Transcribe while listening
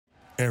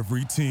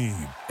Every team,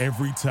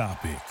 every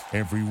topic,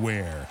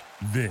 everywhere.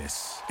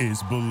 This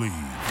is Believe.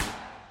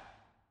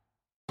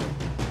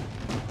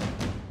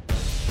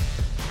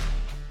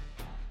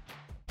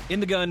 In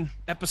the Gun,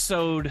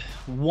 episode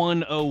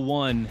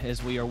 101,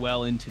 as we are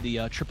well into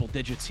the triple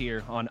digits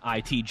here on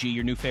ITG,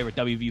 your new favorite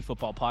WVU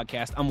football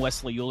podcast. I'm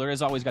Wesley Euler.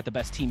 As always, got the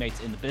best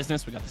teammates in the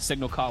business. We got the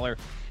signal caller,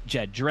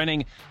 Jed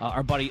Drenning,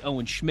 our buddy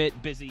Owen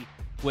Schmidt, busy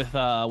with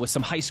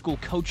some high school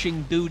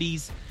coaching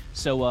duties.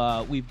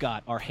 So we've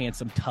got our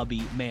handsome,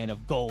 tubby man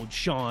of gold,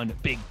 Sean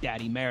Big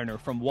Daddy Mariner,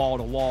 from wall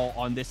to wall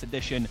on this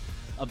edition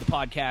of the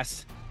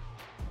podcast.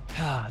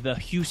 The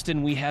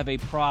Houston We Have a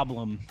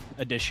Problem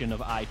edition of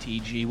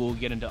ITG. We'll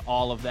get into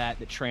all of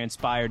that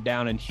transpired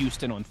down in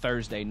Houston on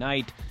Thursday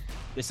night.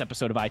 This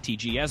episode of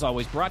ITG, as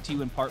always, brought to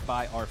you in part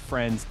by our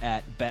friends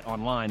at Bet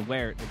Online,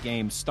 where the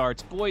game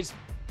starts. Boys,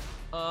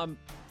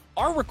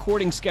 our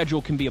recording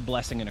schedule can be a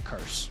blessing and a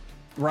curse,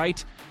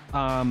 right?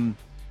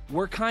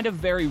 We're kind of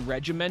very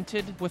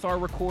regimented with our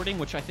recording,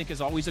 which I think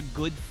is always a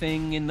good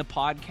thing in the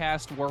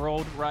podcast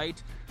world,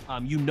 right?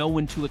 You know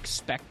when to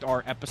expect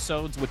our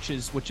episodes, which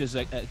is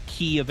a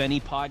key of any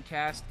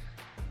podcast.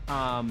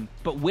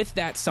 But with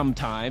that,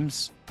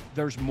 sometimes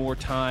there's more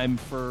time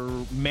for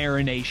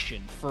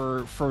marination,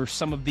 for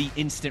some of the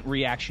instant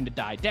reaction to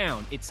die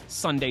down. It's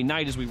Sunday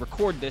night as we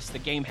record this. The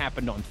game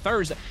happened on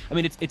Thursday. I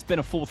mean, it's been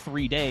a full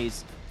 3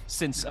 days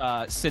since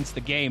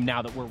the game.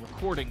 Now that we're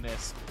recording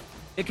this,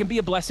 it can be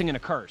a blessing and a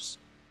curse,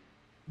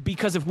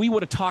 because if we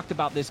would have talked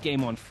about this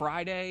game on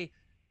Friday,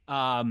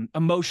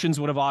 emotions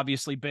would have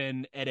obviously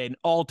been at an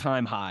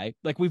all-time high.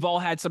 Like, we've all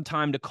had some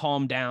time to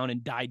calm down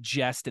and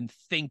digest and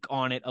think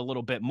on it a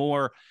little bit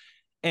more.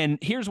 And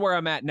here's where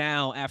I'm at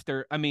now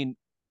after, I mean,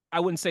 I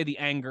wouldn't say the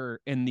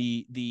anger and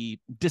the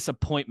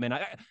disappointment.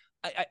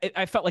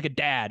 I felt like a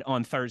dad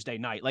on Thursday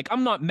night. Like,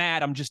 I'm not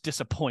mad, I'm just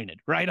disappointed,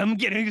 right?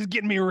 Just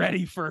getting me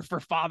ready for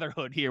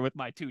fatherhood here with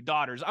my 2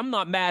 daughters. I'm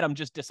not mad, I'm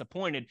just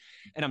disappointed,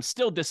 and I'm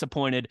still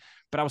disappointed.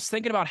 But I was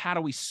thinking about how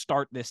do we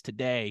start this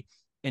today.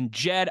 And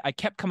Jed, I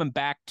kept coming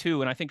back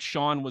to, and I think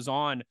Sean was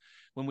on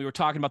when we were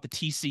talking about the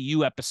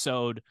TCU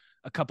episode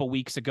a couple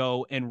weeks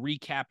ago and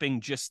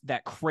recapping just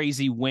that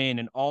crazy win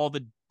and all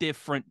the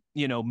different,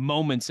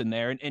 moments in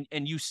there.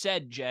 And you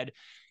said, Jed,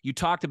 you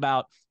talked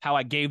about how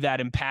I gave that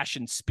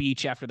impassioned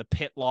speech after the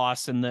Pitt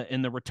loss and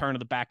the return of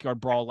the backyard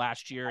brawl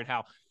last year, and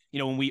how,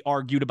 when we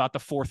argued about the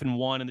 4th and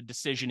 1 and the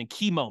decision and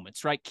key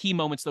moments, right? Key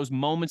moments, those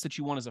moments that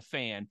you want as a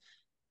fan.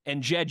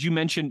 And Jed,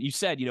 you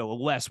said,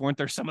 Wes, weren't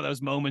there some of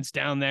those moments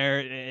down there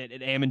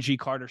at Ammon G.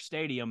 Carter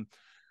Stadium?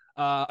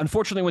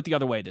 Unfortunately, went the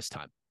other way this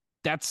time.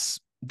 That's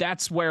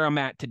where I'm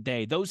at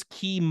today. Those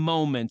key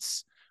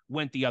moments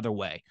went the other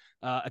way.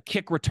 A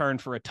kick return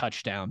for a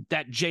touchdown,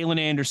 that Jalen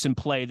Anderson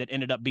play that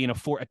ended up being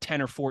a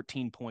 10 or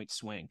 14 point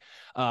swing.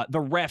 The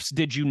refs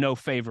did you no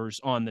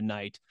favors on the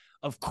night.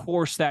 Of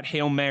course, that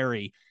Hail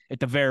Mary at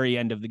the very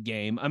end of the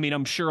game. I mean,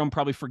 I'm sure I'm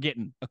probably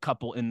forgetting a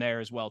couple in there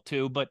as well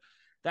too, but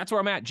that's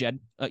where I'm at, Jed.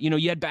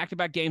 You had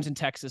back-to-back games in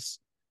Texas.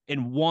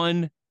 In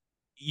one,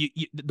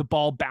 the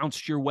ball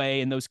bounced your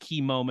way in those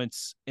key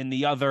moments. In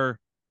the other,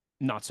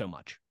 not so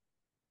much.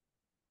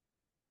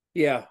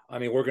 Yeah, I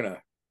mean, we're going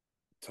to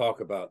talk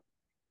about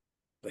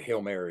the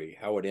Hail Mary,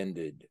 how it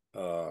ended.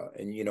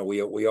 And,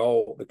 we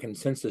all, the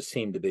consensus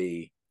seemed to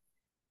be,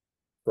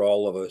 for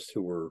all of us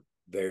who were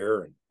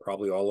there and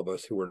probably all of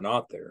us who were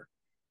not there,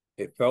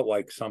 it felt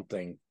like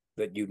something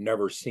that you'd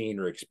never seen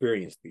or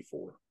experienced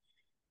before.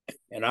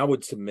 And I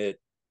would submit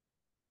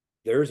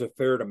there's a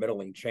fair to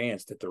middling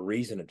chance that the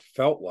reason it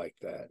felt like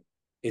that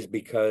is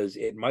because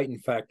it might in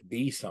fact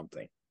be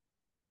something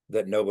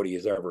that nobody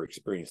has ever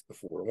experienced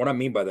before. What I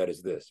mean by that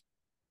is this: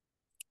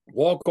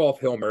 walk-off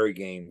Hail Mary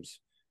games,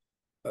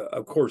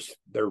 of course,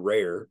 they're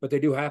rare, but they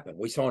do happen.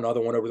 We saw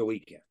another one over the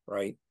weekend,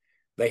 right?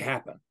 They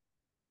happen.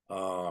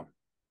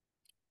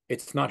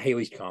 It's not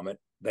Haley's Comet.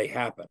 They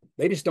happen.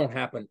 They just don't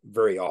happen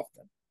very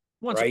often.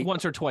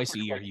 Once or twice a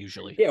year,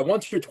 usually. Yeah,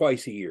 once or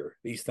twice a year,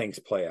 these things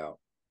play out.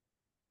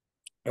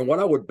 And what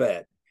I would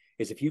bet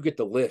is if you get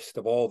the list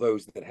of all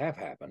those that have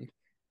happened,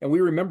 and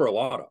we remember a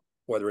lot of,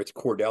 whether it's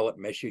Cordell at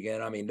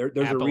Michigan, I mean, there's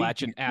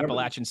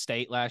Appalachian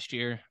State last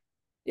year.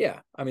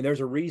 Yeah, I mean, there's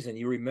a reason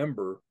you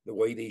remember the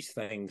way these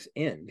things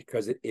end,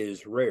 because it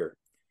is rare.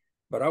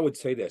 But I would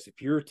say this: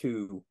 if you're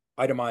to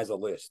itemize a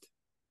list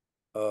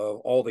of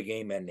all the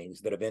game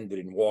endings that have ended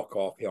in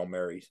walk-off Hail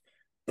Marys,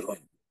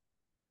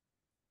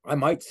 I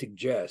might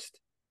suggest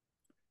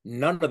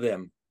none of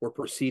them were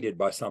preceded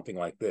by something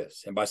like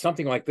this. And by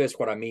something like this,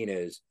 what I mean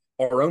is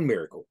our own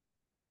miracle.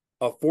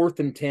 A 4th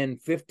and 10,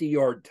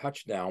 50-yard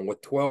touchdown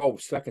with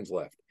 12 seconds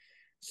left.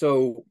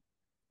 So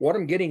what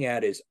I'm getting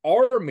at is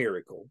our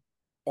miracle,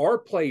 our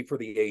play for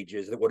the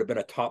ages that would have been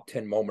a top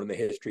 10 moment in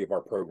the history of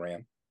our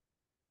program,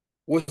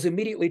 was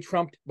immediately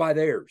trumped by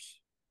theirs.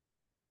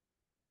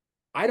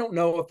 I don't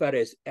know if that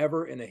has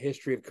ever in the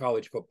history of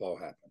college football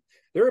happened.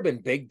 There have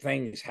been big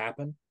things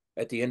happen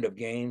at the end of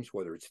games,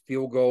 whether it's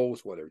field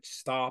goals, whether it's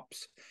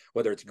stops,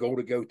 whether it's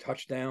goal-to-go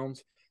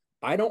touchdowns.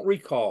 I don't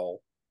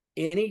recall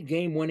any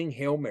game-winning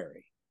Hail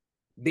Mary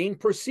being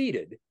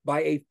preceded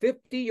by a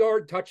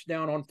 50-yard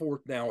touchdown on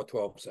 4th down with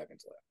 12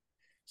 seconds left.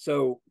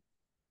 So,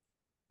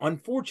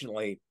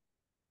 unfortunately,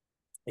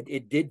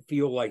 it did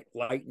feel like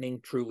lightning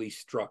truly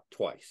struck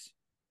twice.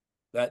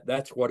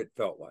 That's what it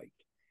felt like.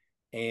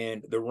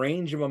 And the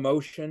range of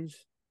emotions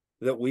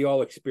that we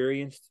all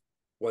experienced,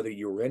 whether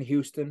you were in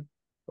Houston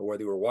or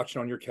whether you were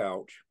watching on your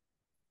couch,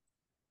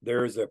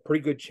 there is a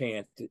pretty good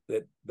chance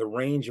that the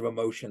range of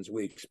emotions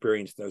we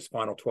experienced in those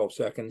final 12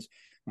 seconds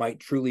might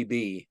truly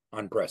be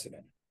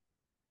unprecedented.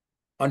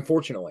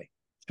 Unfortunately.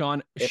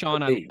 Sean,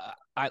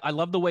 I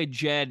love the way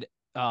Jed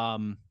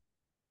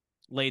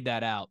laid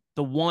that out.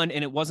 The one,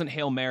 and it wasn't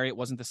Hail Mary, it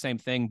wasn't the same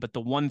thing, but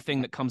the one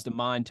thing that comes to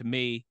mind to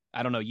me,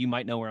 I don't know, you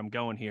might know where I'm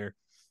going here.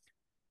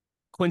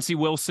 Quincy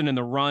Wilson in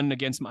the run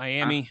against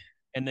Miami,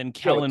 and then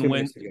Kellen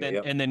wins,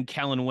 and then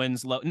Kellen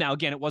wins low. Now,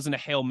 again, it wasn't a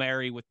Hail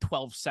Mary with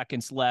 12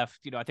 seconds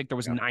left. You know, I think there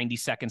was 90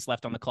 seconds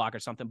left on the clock or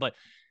something, but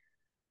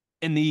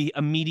in the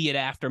immediate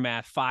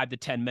aftermath, 5 to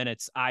 10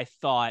 minutes, I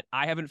thought,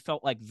 I haven't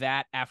felt like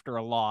that after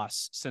a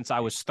loss since I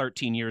was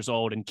 13 years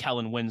old and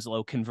Kellen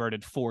Winslow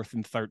converted 4th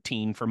and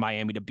 13 for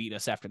Miami to beat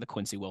us after the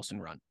Quincy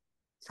Wilson run.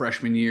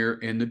 Freshman year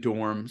in the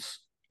dorms,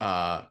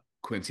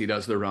 Quincy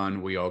does the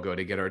run. We all go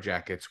to get our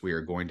jackets. We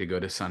are going to go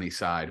to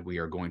Sunnyside. We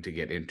are going to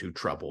get into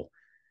trouble.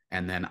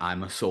 And then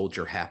I'm a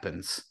Soldier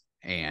happens,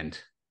 and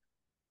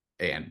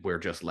we're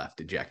just left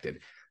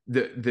dejected.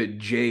 The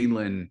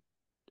Jalen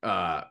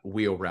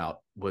wheel route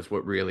was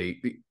what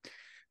really,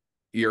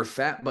 your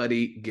fat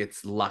buddy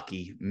gets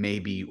lucky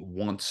maybe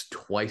once,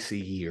 twice a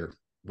year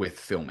with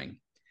filming.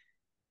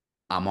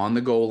 I'm on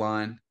the goal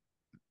line.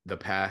 The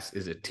pass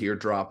is a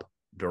teardrop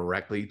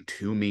directly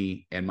to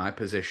me in my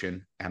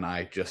position, and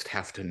I just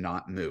have to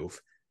not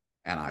move.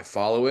 And I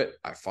follow it.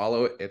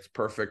 It's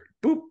perfect.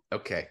 Boop.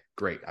 Okay,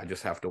 great. I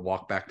just have to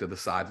walk back to the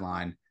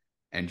sideline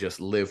and just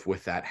live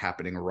with that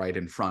happening right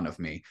in front of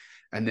me.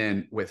 And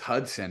then with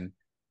Hudson,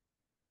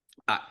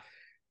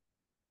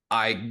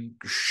 I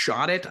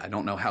shot it. I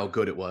don't know how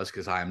good it was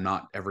because I am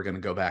not ever going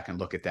to go back and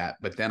look at that.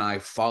 But then I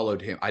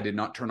followed him. I did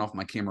not turn off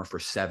my camera for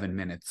 7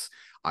 minutes.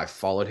 I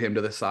followed him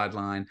to the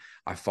sideline.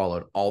 I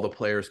followed all the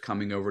players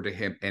coming over to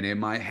him. And in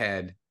my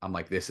head, I'm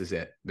like, this is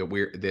it.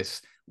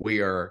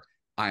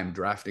 I am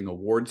drafting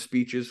award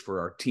speeches for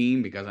our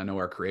team because I know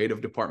our creative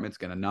department's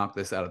going to knock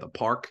this out of the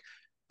park.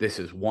 This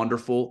is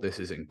wonderful. This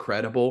is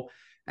incredible.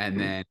 And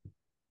then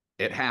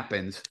it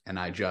happens, and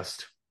I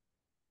just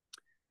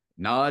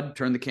nod,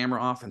 turn the camera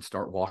off, and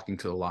start walking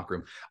to the locker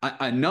room.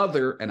 And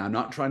I'm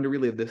not trying to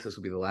relive this. This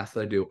will be the last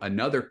that I do.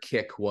 Another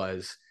kick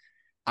was,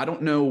 I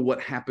don't know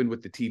what happened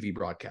with the TV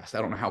broadcast.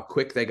 I don't know how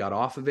quick they got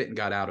off of it and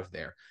got out of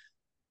there.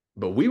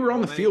 But we were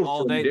on the field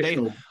for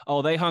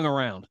additional. They hung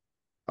around.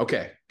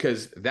 Okay,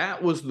 because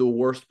that was the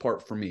worst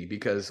part for me,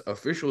 because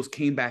officials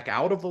came back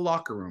out of the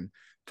locker room,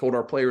 told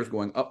our players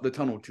going up the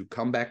tunnel to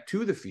come back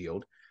to the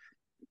field.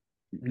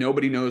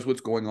 Nobody knows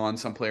what's going on.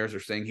 Some players are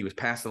saying he was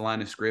past the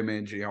line of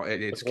scrimmage. You know,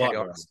 it's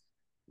chaos.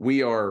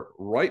 We are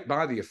right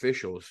by the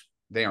officials.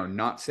 They are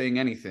not saying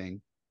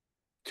anything.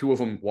 2 of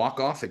them walk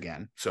off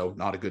again, so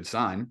not a good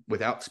sign,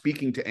 without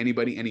speaking to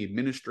anybody, any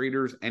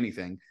administrators,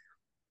 anything.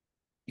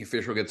 The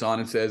official gets on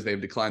and says they've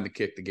declined the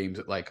kick. The game's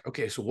like,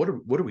 okay, so what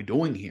are we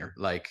doing here?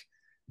 Like,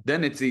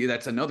 then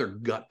that's another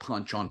gut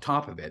punch on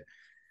top of it.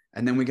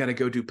 And then we got to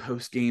go do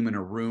post game in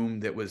a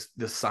room that was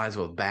the size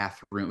of a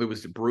bathroom. It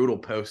was a brutal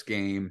post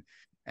game,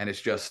 and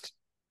it's just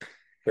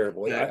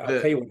terrible. I'll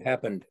tell you what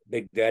happened,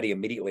 Big Daddy,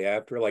 immediately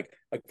after. Like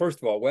first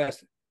of all,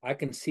 Wes, I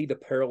can see the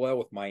parallel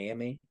with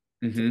Miami.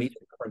 Mm-hmm. To me,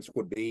 the difference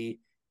would be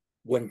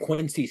when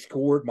Quincy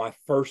scored. My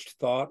first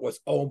thought was,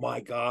 "Oh my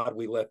God,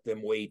 we left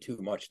them way too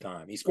much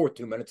time." He scored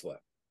 2 minutes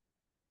left,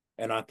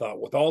 and I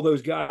thought, with all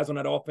those guys on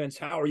that offense,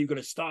 how are you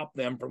going to stop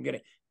them from getting?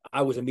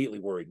 I was immediately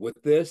worried.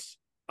 With this,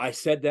 I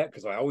said that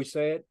because I always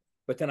say it,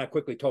 but then I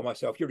quickly told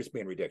myself, "You're just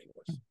being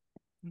ridiculous."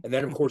 And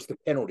then, of course, the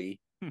penalty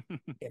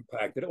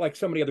impacted it, like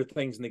so many other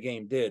things in the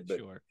game did.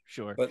 But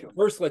sure. But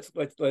first,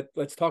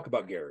 let's talk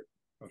about Garrett.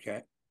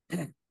 Okay,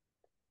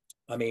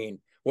 I mean,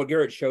 what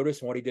Garrett showed us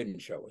and what he didn't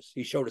show us.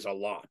 He showed us a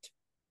lot.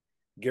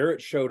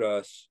 Garrett showed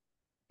us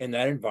in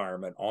that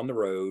environment on the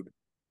road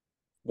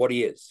what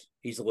he is.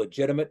 He's a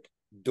legitimate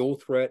dual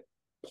threat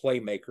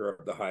playmaker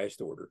of the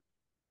highest order.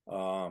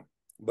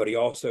 But he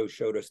also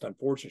showed us,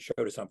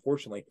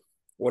 unfortunately,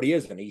 what he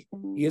isn't. He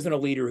isn't a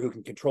leader who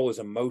can control his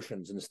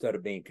emotions instead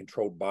of being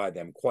controlled by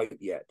them quite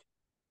yet.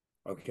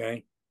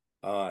 Okay.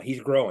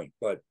 He's growing,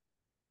 but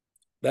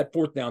that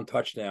 4th down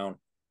touchdown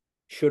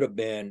should have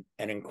been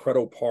an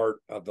incredible part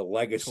of the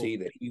legacy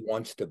that he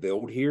wants to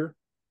build here.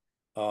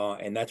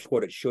 And that's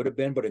what it should have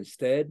been. But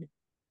instead,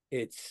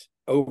 it's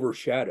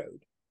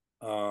overshadowed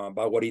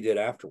by what he did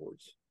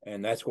afterwards.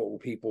 And that's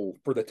what people,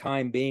 for the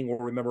time being, will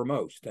remember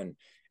most.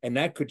 And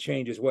that could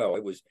change as well.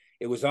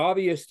 It was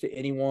obvious to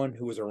anyone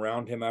who was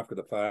around him after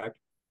the fact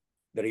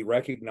that he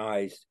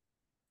recognized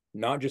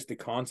not just the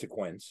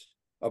consequence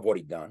of what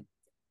he'd done,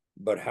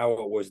 but how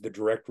it was the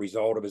direct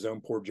result of his own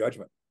poor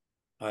judgment.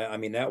 I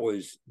mean, that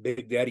was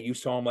Big Daddy. You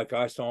saw him like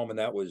I saw him, and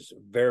that was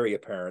very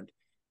apparent.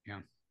 Yeah.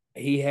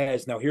 He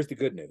has, now here's the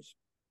good news.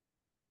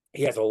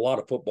 he has a lot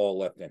of football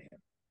left in him.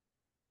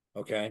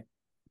 Okay.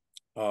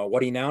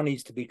 What he now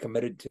needs to be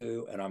committed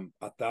to, and I'm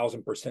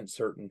 1,000%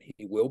 certain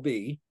he will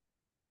be,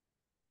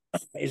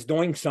 is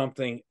doing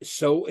something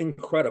so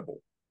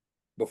incredible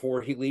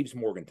before he leaves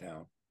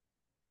Morgantown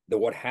that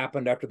what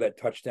happened after that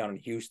touchdown in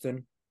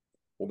Houston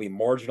will be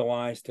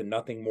marginalized to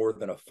nothing more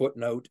than a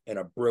footnote in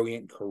a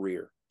brilliant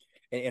career.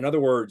 In other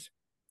words,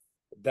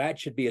 that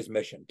should be his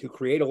mission, to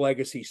create a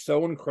legacy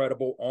so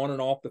incredible on and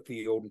off the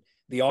field.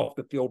 The off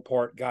the field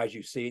part, guys,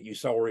 you see it. You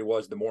saw where he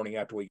was the morning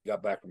after we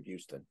got back from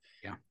Houston.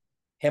 Yeah.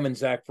 Him and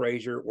Zach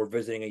Frazier were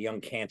visiting a young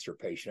cancer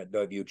patient at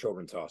Bellevue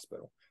Children's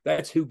Hospital.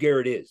 That's who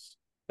Garrett is.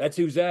 That's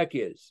who Zach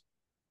is.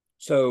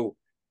 So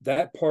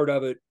that part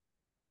of it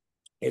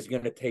is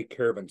going to take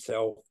care of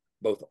himself,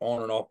 both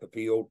on and off the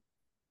field.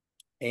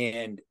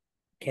 And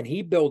can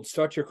he build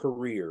such a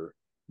career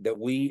that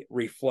we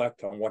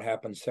reflect on what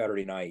happened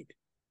Saturday night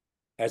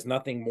as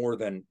nothing more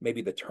than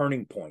maybe the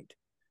turning point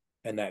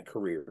in that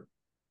career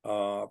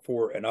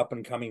for an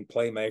up-and-coming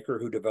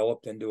playmaker who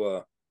developed into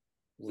a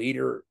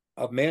leader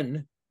of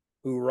men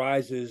who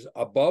rises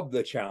above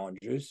the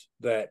challenges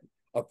that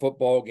a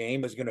football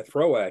game is going to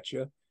throw at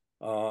you,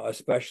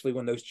 especially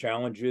when those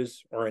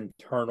challenges are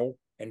internal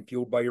and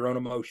fueled by your own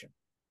emotion.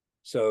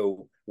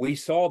 So we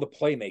saw the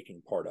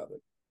playmaking part of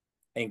it.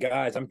 And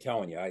guys, I'm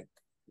telling you,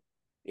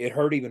 it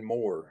hurt even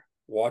more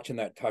watching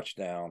that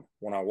touchdown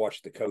when I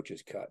watched the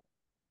coaches cut.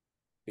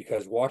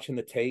 Because watching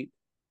the tape,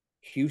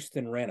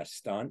 Houston ran a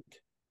stunt.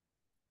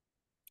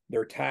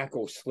 Their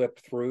tackle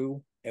slipped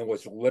through and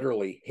was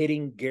literally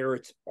hitting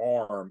Garrett's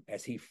arm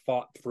as he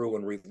fought through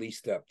and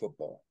released that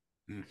football.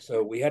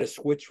 So we had a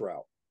switch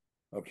route,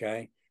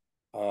 okay?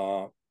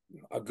 A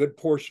good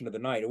portion of the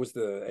night, it was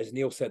as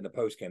Neil said in the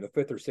postgame, the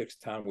fifth or sixth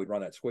time we'd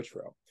run that switch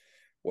route.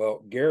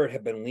 Well, Garrett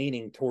had been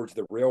leaning towards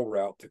the rail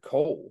route to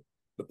Cole,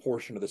 the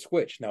portion of the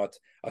switch. Now, it's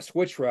a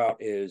switch route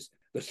is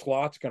the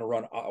slot's going to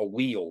run a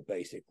wheel,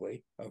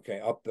 basically, okay,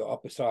 up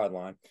the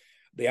sideline.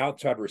 The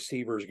outside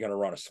receiver is going to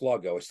run a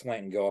sluggo, a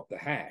slant and go up the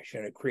hash,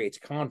 and it creates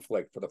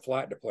conflict for the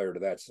flat player to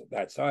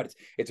that side.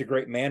 It's a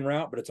great man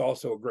route, but it's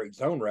also a great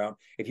zone route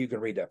if you can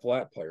read that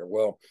flat player.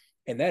 Well,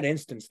 in that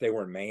instance, they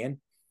were in man,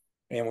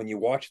 and when you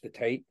watch the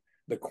tape,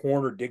 the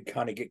corner did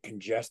kind of get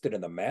congested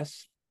in the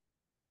mess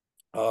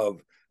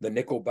of the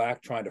nickel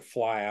back trying to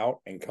fly out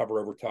and cover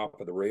over top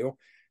of the reel.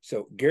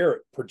 So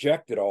Garrett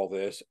projected all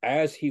this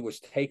as he was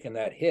taking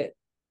that hit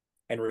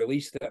and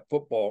released that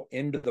football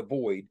into the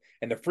void.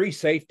 And the free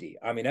safety,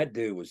 I mean, that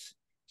dude was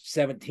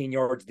 17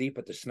 yards deep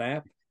at the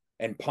snap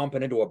and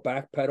pumping into a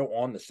back pedal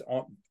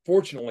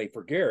fortunately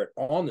for Garrett,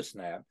 on the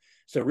snap.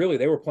 So really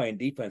they were playing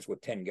defense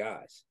with 10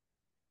 guys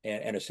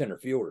and a center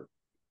fielder.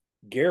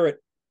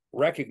 Garrett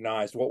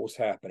recognized what was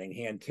happening.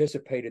 He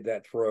anticipated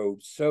that throw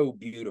so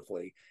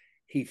beautifully.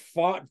 He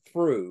fought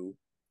through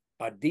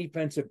a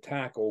defensive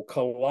tackle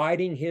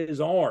colliding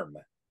his arm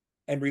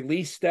and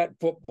released that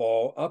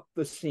football up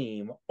the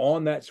seam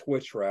on that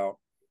switch route,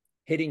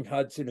 hitting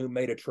Hudson, who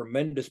made a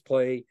tremendous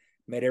play,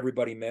 made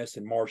everybody miss,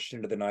 and marched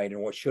into the night in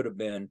what should have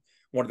been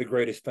one of the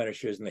greatest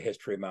finishes in the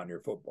history of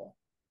Mountaineer football.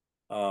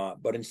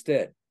 But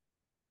instead,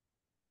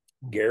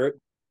 Garrett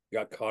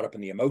got caught up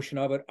in the emotion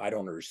of it. I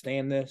don't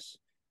understand this.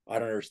 I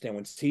don't understand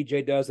when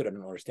CJ does it. I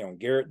don't understand when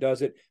Garrett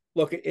does it.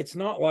 Look, it's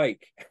not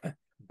like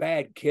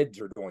bad kids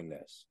are doing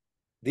this.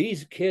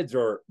 These kids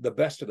are the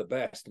best of the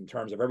best in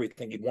terms of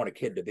everything you'd want a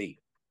kid to be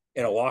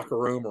in a locker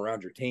room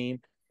around your team.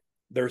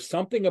 There's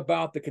something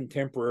about the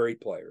contemporary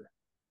player.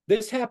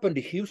 This happened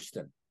to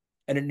Houston,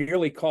 and it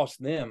nearly cost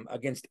them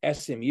against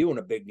SMU in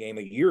a big game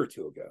a year or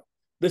two ago.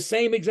 The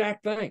same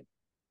exact thing.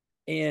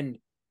 And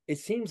it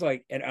seems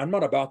like, and I'm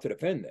not about to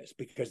defend this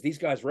because these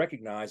guys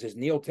recognize, as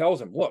Neil tells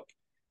them, look,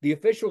 the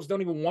officials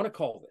don't even want to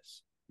call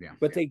this. Yeah.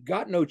 But they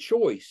got no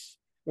choice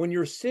when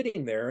you're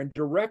sitting there in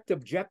direct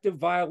objective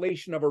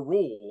violation of a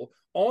rule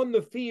on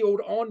the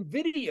field on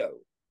video.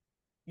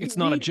 It's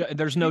not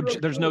there's no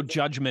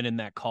judgment in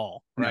that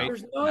call, right?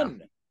 There's none.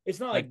 No. It's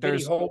not like did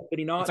he hold, did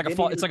he not?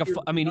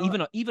 I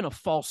mean, even a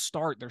false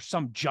start, there's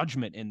some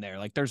judgment in there.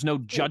 Like there's no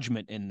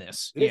judgment in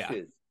this. This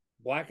is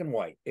black and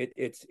white.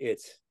 It's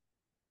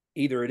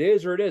either it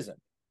is or it isn't.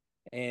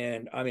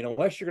 And I mean,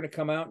 unless you're going to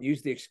come out and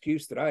use the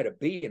excuse that I had a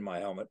bee in my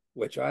helmet,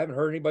 which I haven't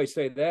heard anybody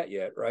say that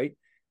yet, right?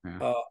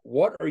 Yeah.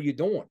 What are you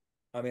doing?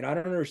 I mean, I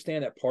don't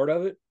understand that part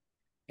of it.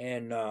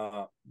 And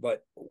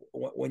but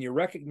when you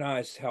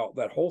recognize how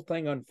that whole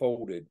thing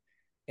unfolded,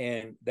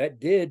 and that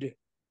did,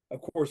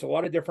 of course, a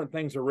lot of different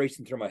things are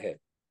racing through my head.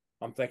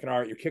 I'm thinking, all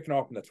right, you're kicking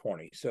off in the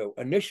 20. So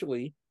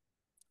initially,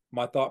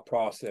 my thought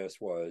process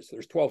was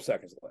there's 12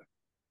 seconds left.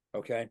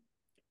 Okay.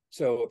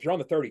 So if you're on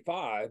the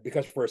 35,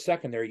 because for a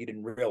second there, you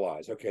didn't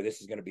realize, okay,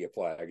 this is going to be a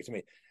flag.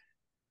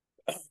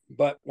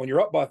 But when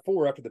you're up by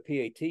 4 after the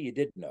PAT, you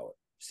did know it.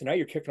 So now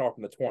you're kicking off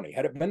from the 20.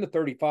 Had it been the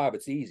 35,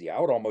 it's easy. I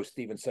would almost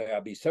even say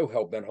I'd be so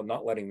hell-bent on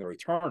not letting them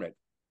return it,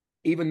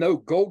 even though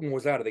Golden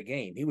was out of the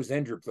game. He was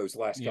injured for those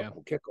last couple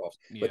of kickoffs,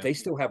 but they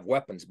still have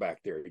weapons back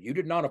there. You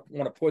did not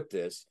want to put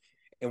this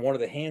in one of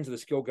the hands of the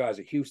skilled guys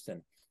at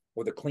Houston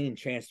with a clean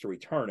chance to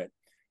return it.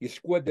 You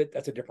squibbed it,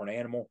 that's a different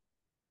animal.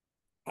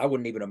 I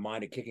wouldn't even have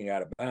minded kicking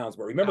out of bounds.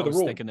 But remember I the was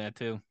rule. thinking that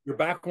too. You're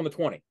back on the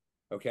 20.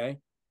 Okay.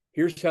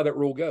 Here's how that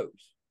rule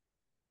goes.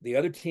 The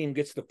other team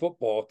gets the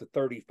football at the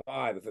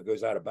 35 if it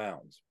goes out of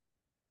bounds,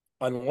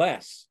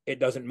 unless it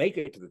doesn't make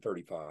it to the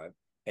 35,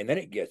 and then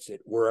it gets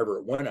it wherever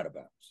it went out of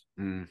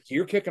bounds. So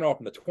you're kicking off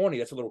from the 20.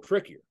 That's a little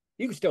trickier.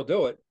 You can still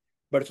do it,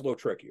 but it's a little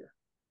trickier.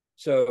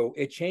 So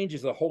it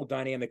changes the whole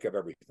dynamic of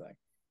everything.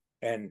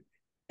 And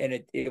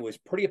it was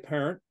pretty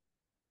apparent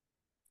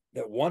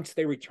that once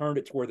they returned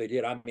it to where they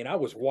did, I mean, I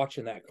was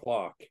watching that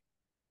clock,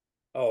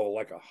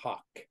 like a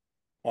hawk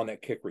on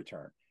that kick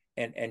return.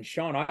 And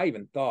Sean, I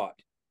even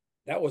thought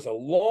that was a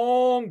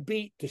long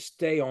beat to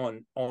stay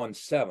on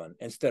 7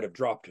 instead of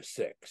drop to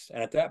 6.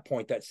 And at that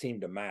point, that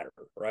seemed to matter,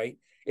 right?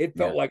 It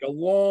felt like a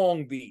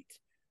long beat.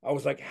 I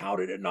was like, how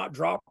did it not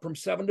drop from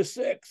 7 to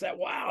 6? That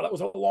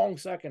was a long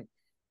second.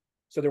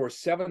 So there were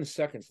 7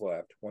 seconds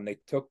left when they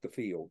took the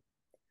field.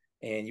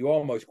 And you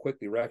almost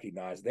quickly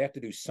recognize they have to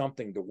do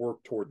something to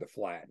work toward the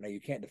flat. Now,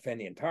 you can't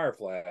defend the entire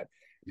flat,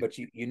 but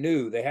you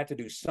knew they had to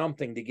do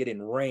something to get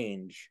in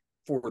range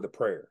for the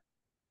prayer.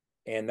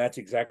 And that's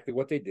exactly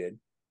what they did.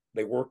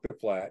 They worked the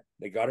flat.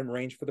 They got in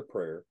range for the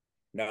prayer.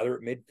 Now they're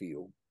at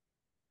midfield.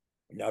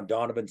 Now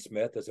Donovan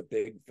Smith, as a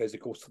big,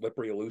 physical,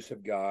 slippery,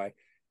 elusive guy,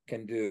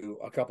 can do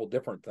a couple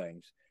different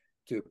things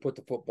to put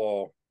the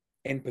football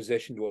in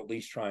position to at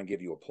least try and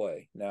give you a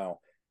play. Now,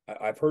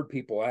 I've heard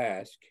people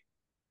ask,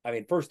 I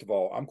mean, first of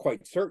all, I'm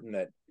quite certain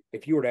that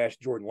if you were to ask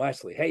Jordan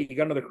Leslie, hey, you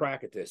got another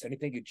crack at this,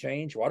 anything you'd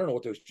change? Well, I don't know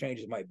what those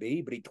changes might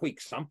be, but he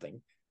tweaks something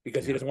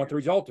because he doesn't want the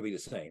result to be the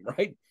same,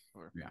 right?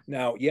 Yeah.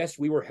 Now, yes,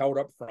 we were held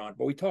up front,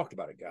 but we talked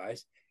about it,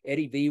 guys.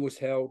 Eddie V was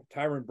held.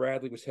 Tyron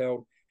Bradley was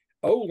held.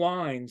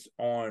 O-lines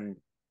on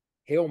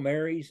Hail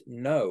Marys,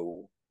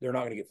 no, they're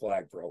not going to get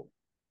flagged for holding.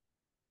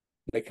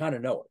 They kind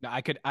of know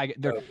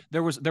it.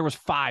 There was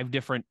 5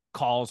 different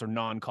calls or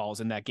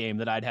non-calls in that game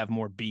that I'd have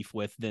more beef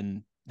with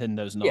than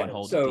those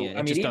non-holds at the end.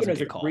 I mean, even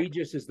as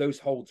egregious as those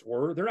holds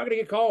were, they're not going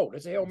to get called.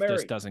 It's a Hail Mary. It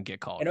just doesn't get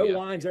called. And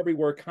O-lines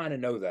everywhere kind of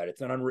know that.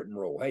 It's an unwritten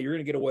rule. Hey, you're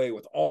going to get away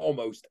with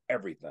almost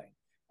everything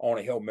on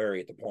a Hail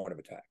Mary at the point of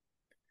attack.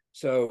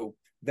 So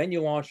then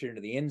you launch it into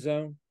the end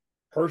zone.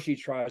 Hershey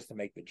tries to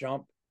make the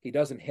jump. He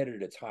doesn't hit it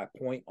at its high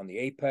point on the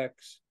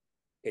apex.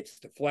 It's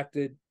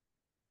deflected.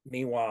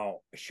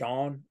 Meanwhile,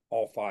 Sean,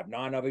 all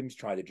 5'9" of him, is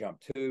trying to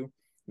jump too.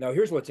 Now,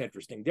 here's what's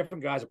interesting.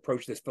 Different guys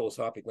approach this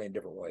philosophically in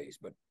different ways,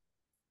 but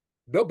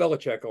Bill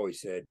Belichick always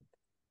said,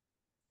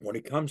 when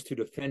it comes to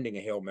defending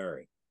a Hail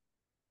Mary,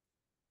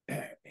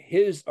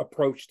 his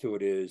approach to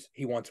it is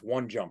he wants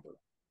one jumper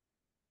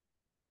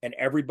and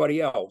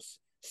everybody else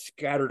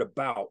scattered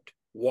about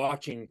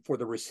watching for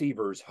the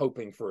receivers,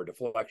 hoping for a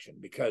deflection.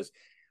 Because,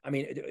 I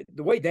mean,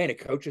 the way Dana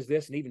coaches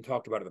this, and even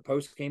talked about it in the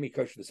post game, he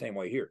coached the same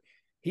way here.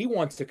 He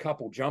wants a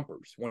couple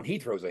jumpers when he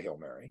throws a Hail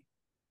Mary,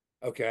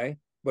 okay?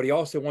 But he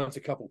also wants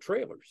a couple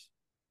trailers.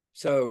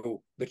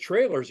 So the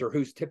trailers are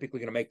who's typically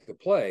going to make the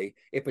play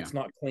if it's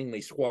not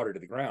cleanly squatted to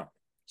the ground.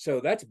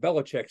 So that's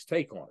Belichick's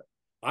take on it.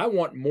 I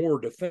want more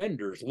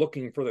defenders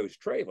looking for those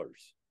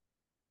trailers,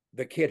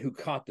 the kid who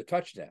caught the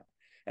touchdown.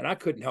 And I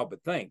couldn't help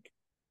but think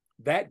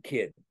that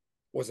kid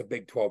was a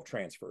Big 12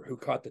 transfer who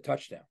caught the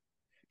touchdown,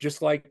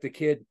 just like the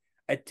kid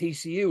at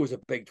TCU was a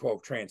Big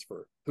 12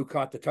 transfer who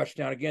caught the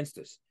touchdown against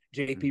us,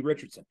 J.P.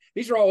 Richardson.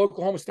 These are all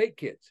Oklahoma State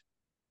kids,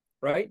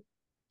 right?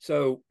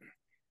 So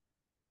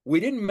we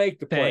didn't make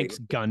the play. Thanks,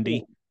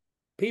 Gundy.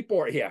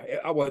 People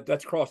are,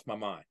 that's crossed my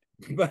mind.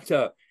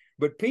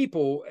 But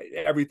people,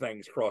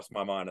 everything's crossed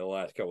my mind in the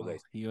last couple of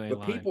days.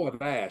 But people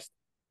have asked,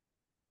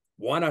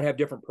 why not have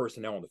different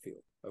personnel on the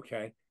field?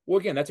 Okay. Well,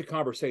 again, that's a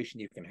conversation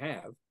you can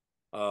have.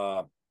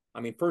 I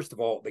mean, first of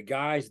all, the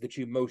guys that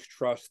you most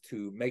trust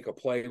to make a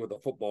play with a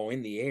football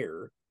in the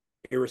air,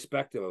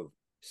 irrespective of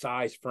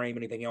size, frame,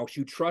 anything else,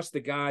 you trust the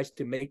guys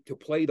to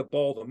play the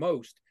ball the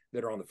most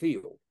that are on the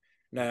field.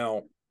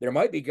 Now, there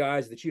might be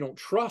guys that you don't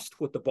trust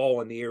with the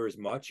ball in the air as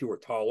much, who are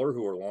taller,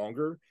 who are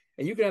longer,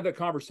 and you can have that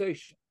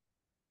conversation.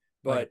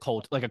 But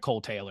like a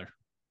Cole Taylor.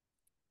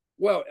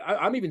 Well,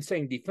 I'm even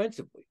saying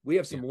defensively. We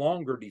have some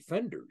longer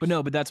defenders.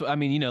 But that's what I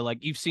mean. You know,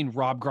 like you've seen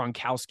Rob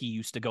Gronkowski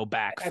used to go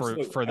back for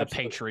the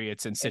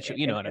Patriots and such.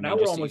 You know what I mean?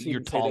 Just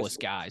your tallest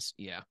guys.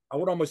 Yeah. I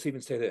would almost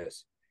even say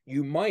this.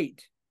 You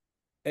might,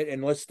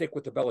 and let's stick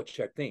with the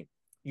Belichick theme.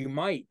 You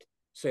might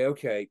say,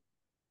 okay,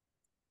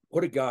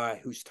 put a guy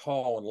who's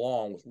tall and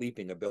long with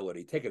leaping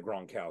ability. Take a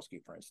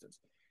Gronkowski, for instance.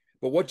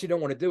 But what you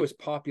don't want to do is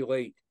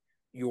populate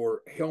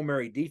your Hail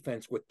Mary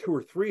defense with 2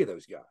 or 3 of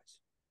those guys.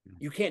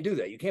 You can't do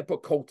that. You can't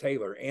put Cole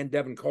Taylor and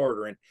Devin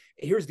Carter. And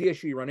here's the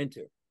issue you run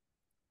into.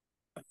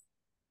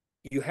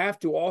 You have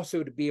to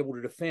also to be able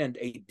to defend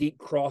a deep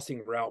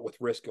crossing route with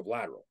risk of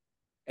lateral.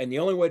 And the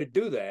only way to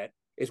do that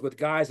is with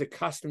guys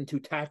accustomed to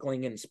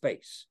tackling in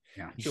space.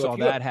 Yeah. You saw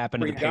that happen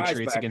to the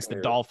Patriots against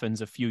the Dolphins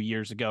a few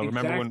years ago.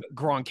 Exactly. Remember when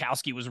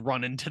Gronkowski was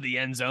running to the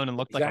end zone and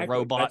looked like a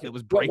robot that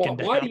was breaking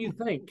down? Why do you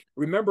think?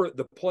 Remember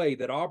the play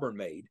that Auburn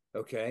made,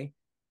 okay,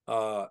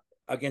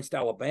 against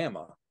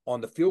Alabama on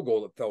the field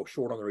goal that fell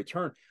short on the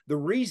return. The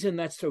reason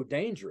that's so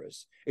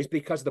dangerous is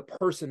because the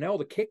personnel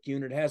the kick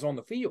unit has on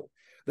the field.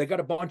 they got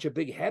a bunch of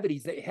big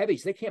heavies.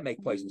 They can't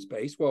make plays in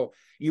space. Well,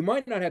 you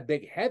might not have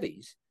big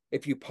heavies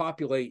if you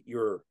populate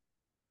your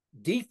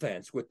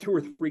defense with 2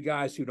 or 3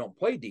 guys who don't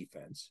play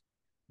defense,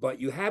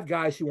 but you have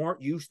guys who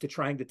aren't used to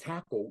trying to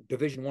tackle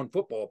Division I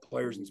football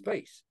players in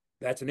space.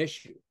 That's an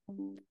issue.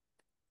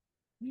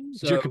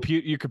 So,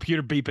 your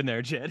computer beeping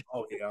there, Jed.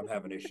 Oh yeah, I'm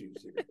having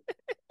issues here.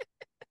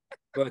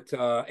 But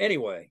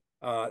anyway,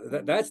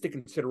 that's the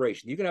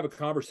consideration. You can have a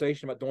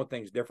conversation about doing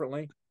things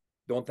differently,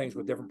 doing things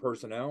with different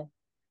personnel,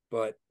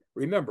 but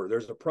remember,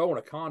 there's a pro and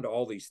a con to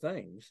all these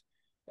things.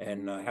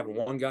 And having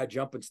one guy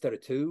jump instead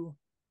of 2,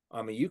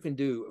 I mean, you can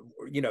do.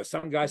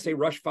 Some guys say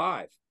rush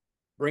 5,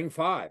 bring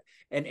 5,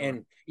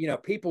 and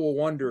people will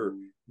wonder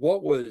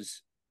what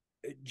was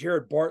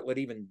Jared Bartlett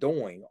even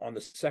doing on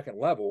the second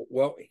level.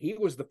 Well, he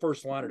was the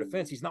first line of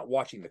defense. He's not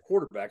watching the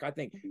quarterback. I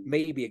think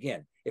maybe,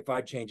 again, if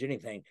I'd change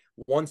anything,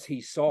 once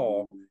he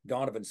saw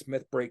Donovan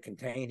Smith break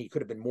contain, he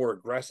could have been more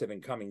aggressive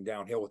in coming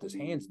downhill with his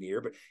hands in the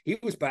air, but he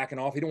was backing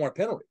off. He didn't want a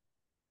penalty.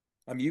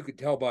 I mean, you could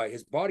tell by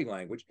his body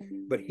language,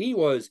 but he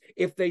was,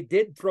 if they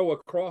did throw a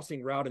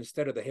crossing route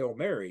instead of the Hail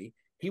Mary,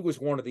 he was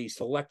one of the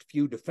select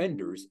few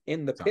defenders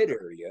in the pit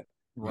area.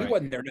 Right. He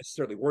wasn't there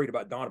necessarily worried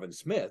about Donovan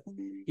Smith.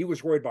 He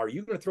was worried about, are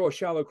you going to throw a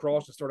shallow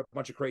cross and start a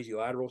bunch of crazy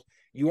laterals?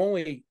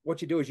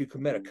 What you do is you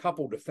commit a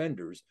couple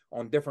defenders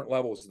on different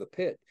levels of the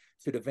pit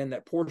to defend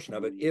that portion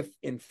of it, if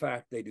in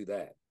fact they do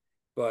that.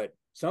 But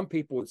some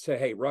people would say,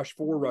 hey, rush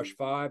 4, rush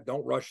 5,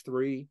 don't rush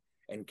 3,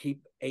 and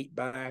keep 8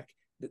 back.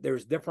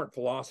 There's different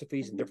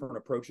philosophies and different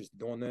approaches to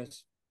doing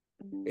this.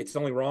 It's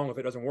only wrong if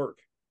it doesn't work.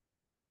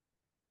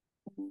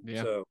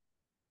 Yeah. So.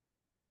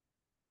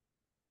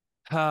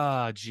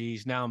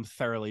 Geez. Now I'm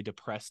thoroughly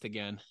depressed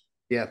again.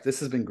 Yeah, this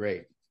has been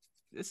great.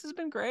 This has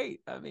been great.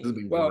 I mean, this has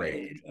been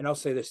great. And I'll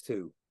say this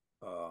too.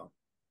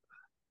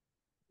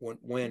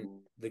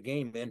 When the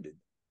game ended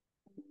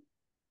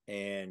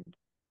and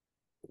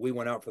we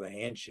went out for the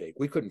handshake,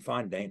 we couldn't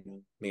find Dana,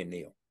 me and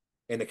Neil.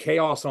 In the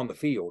chaos on the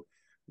field,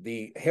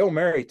 the Hail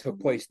Mary took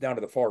place down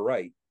to the far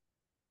right.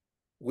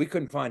 We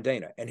couldn't find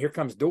Dana. And here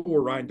comes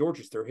Ryan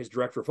Dorchester, his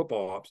director of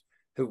football ops,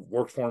 who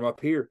worked for him up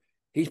here.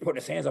 He's putting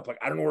his hands up like,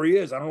 I don't know where he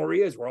is.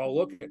 We're all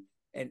looking.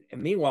 And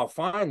meanwhile,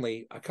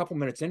 finally, a couple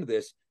minutes into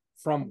this,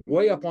 from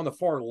way up on the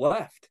far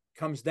left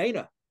comes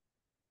Dana.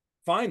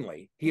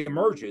 Finally, he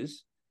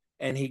emerges,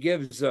 and he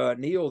gives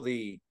Neil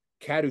the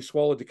cat who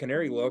swallowed the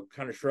canary look,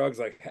 kind of shrugs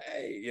like,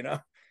 hey,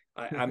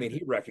 I mean,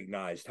 he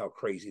recognized how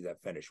crazy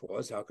that finish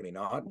was. How could he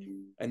not?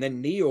 And then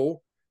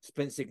Neil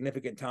spent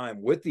significant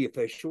time with the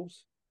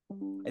officials.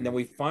 And then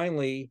we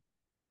finally,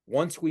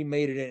 once we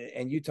made it in,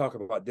 and you talk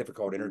about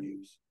difficult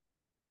interviews,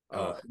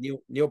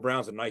 Neil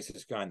Brown's the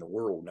nicest guy in the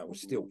world, and that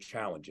was still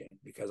challenging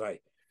because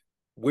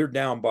we're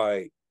down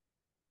by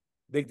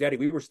Big Daddy.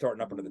 We were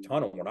starting up into the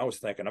tunnel when I was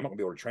thinking I'm not gonna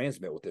be able to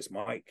transmit with this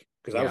mic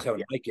because I was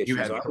having mic issues. You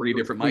had 3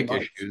 different mic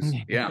issues.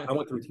 Yeah, I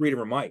went through 3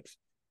 different mics.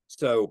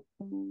 So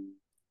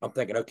I'm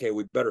thinking, okay,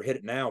 we better hit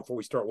it now before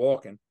we start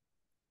walking.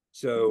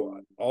 So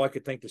all I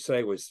could think to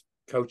say was,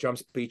 Coach, I'm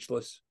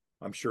speechless.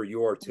 I'm sure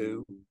you are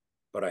too,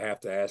 but I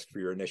have to ask for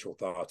your initial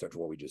thoughts after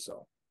what we just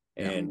saw.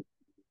 And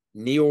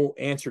Neil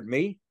answered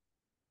me,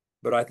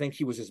 but I think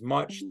he was as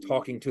much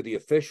talking to the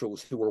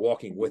officials who were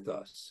walking with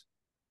us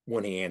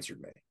when he answered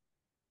me.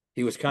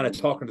 He was kind of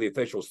talking to the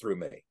officials through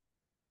me.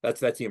 That's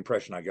the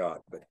impression I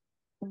got. But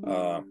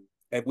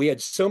and we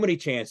had so many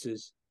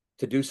chances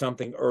to do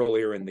something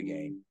earlier in the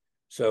game.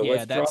 So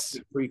let's drop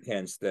the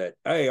pretense that,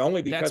 hey,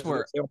 only because of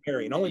this Hail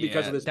Mary and only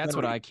because of this. That's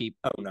penalty. what I keep.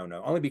 Oh,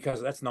 no. Only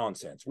because that's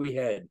nonsense. We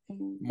had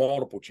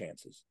multiple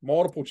chances.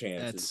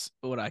 That's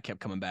what I kept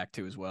coming back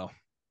to as well.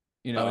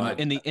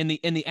 In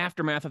the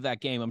aftermath of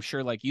that game, I'm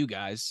sure, like you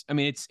guys, I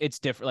mean, it's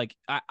different. Like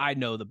I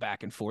know the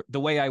back and forth.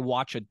 The way I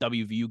watch a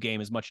WVU game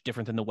is much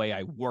different than the way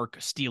I work a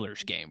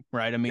Steelers game,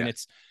 right? I mean,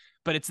 it's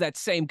that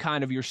same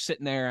kind of, you're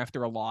sitting there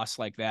after a loss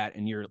like that,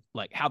 and you're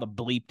like, how the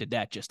bleep did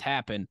that just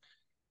happen?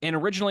 And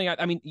originally,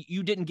 I mean,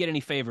 you didn't get any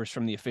favors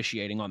from the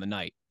officiating on the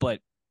night, but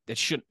it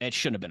shouldn't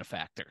have been a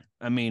factor.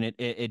 I mean,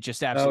 it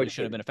just absolutely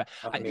should have been a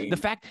factor.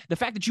 The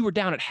fact that you were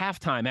down at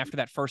halftime after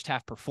that first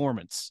half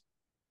performance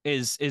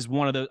is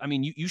one of those. I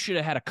mean, you should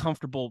have had a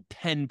comfortable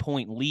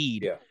 10-point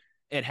lead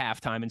at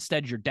halftime.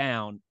 Instead, you're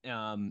down.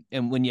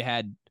 And when you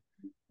had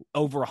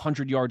over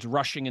 100 yards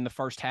rushing in the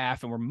first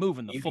half, and we're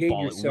moving the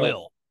football at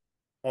will.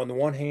 On the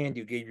one hand,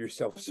 you gave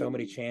yourself so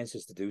many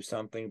chances to do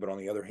something, but on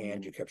the other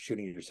hand, you kept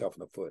shooting yourself in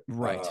the foot.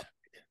 Right.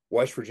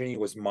 West Virginia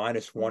was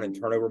 -1 in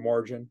turnover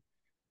margin.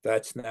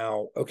 That's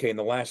now, okay, in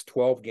the last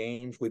 12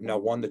 games, we've now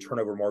won the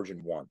turnover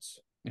margin once.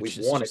 We've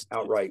won it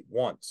outright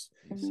once.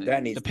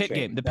 That needs the pit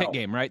game, pit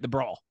game, right? The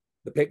brawl.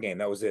 The pit game,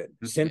 that was it.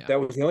 That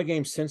was the only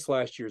game since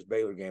last year's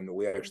Baylor game that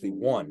we actually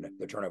won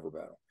the turnover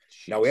battle.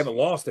 Now, we haven't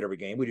lost it every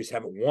game. We just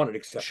haven't won it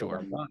except for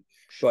one time.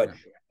 But,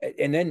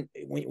 and then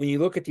when you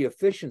look at the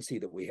efficiency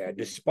that we had,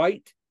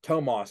 despite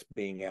Tomas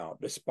being out,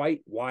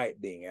 despite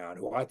Wyatt being out,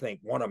 who I think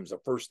one of them is a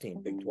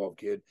first-team Big 12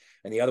 kid,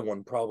 and the other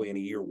one probably in a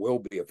year will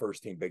be a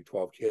first-team Big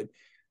 12 kid,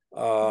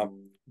 the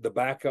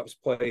backups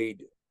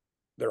played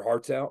their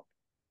hearts out.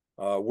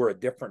 We're a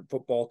different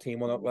football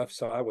team on that left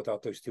side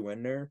without those two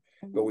in there,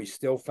 but we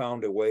still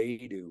found a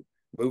way to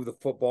move the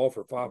football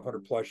for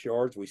 500 plus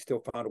yards. We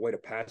still found a way to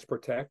pass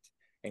protect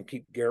and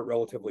keep Garrett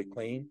relatively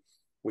clean.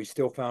 We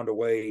still found a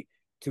way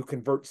to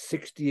convert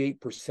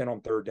 68%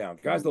 on third down.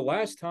 Guys, the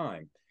last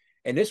time,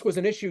 and this was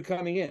an issue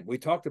coming in, we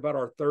talked about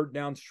our third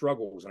down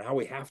struggles and how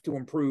we have to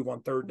improve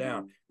on third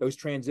down. Those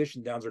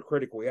transition downs are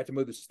critical. We have to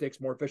move the sticks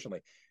more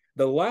efficiently.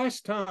 The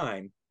last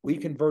time we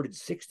converted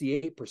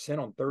 68%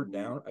 on third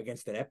down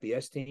against an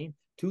FBS team,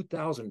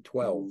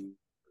 2012.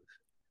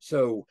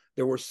 So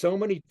there were so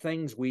many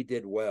things we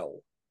did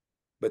well.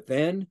 But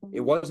then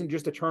it wasn't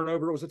just a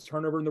turnover, it was a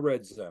turnover in the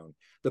red zone.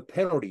 The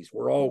penalties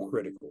were all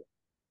critical.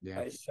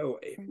 Yeah. So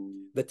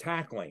the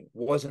tackling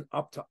wasn't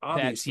up to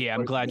obvious.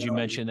 I'm glad you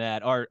mentioned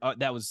that.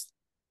 That was,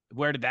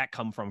 where did that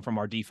come from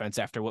our defense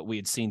after what we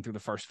had seen through the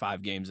first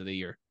 5 games of the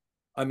year?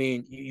 I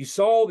mean, you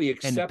saw the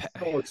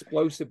exceptional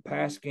explosive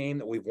pass game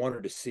that we've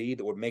wanted to see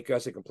that would make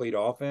us a complete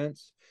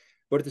offense.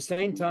 But at the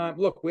same time,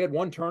 look, we had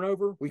 1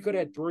 turnover. We could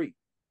have had 3.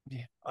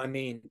 Yeah. I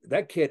mean,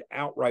 that kid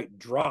outright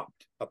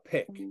dropped a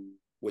pick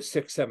with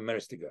 6-7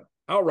 minutes to go.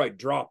 Outright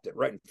dropped it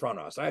right in front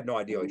of us. I had no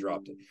idea he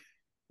dropped it.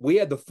 We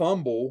had the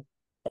fumble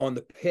on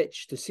the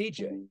pitch to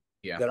CJ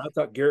that I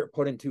thought Garrett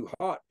put in too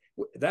hot.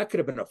 That could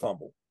have been a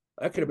fumble.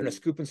 That could have been a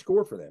scoop and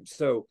score for them.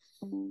 So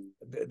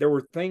there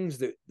were things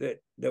that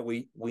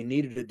we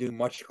needed to do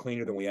much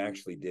cleaner than we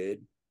actually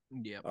did.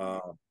 Yeah.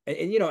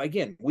 And you know,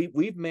 again,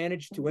 we've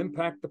managed to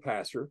impact the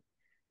passer.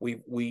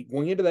 We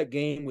going into that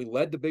game, we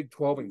led the Big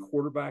 12 in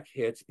quarterback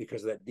hits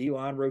because of that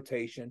D-line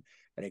rotation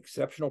and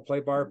exceptional play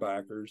by our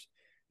backers.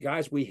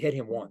 Guys, we hit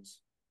him once.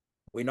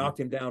 We knocked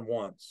him down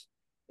once.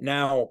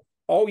 Now,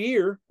 all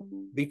year,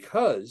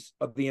 because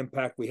of the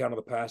impact we had on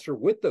the passer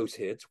with those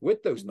hits,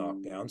 with those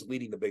knockdowns,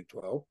 leading the Big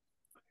 12,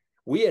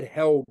 we had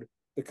held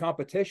the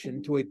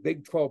competition to a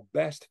Big 12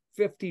 best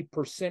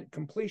 50%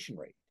 completion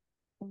rate.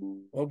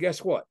 Well,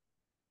 guess what?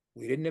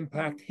 We didn't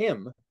impact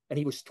him, and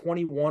he was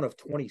 21 of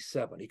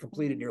 27. He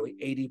completed nearly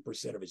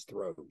 80% of his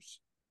throws.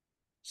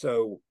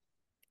 So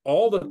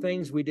all the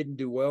things we didn't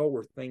do well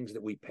were things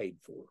that we paid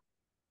for.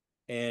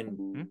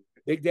 And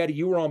Big Daddy,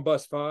 you were on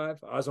bus 5.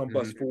 I was on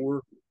bus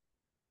 4.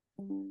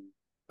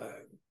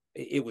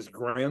 It was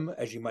grim,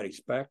 as you might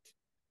expect.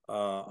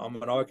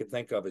 All I could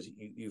think of is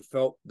you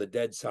felt the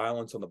dead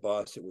silence on the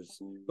bus. It was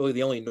really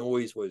the only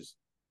noise was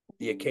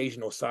the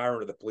occasional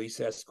siren of the police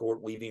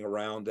escort weaving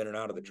around in and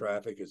out of the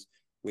traffic as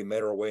we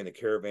made our way in the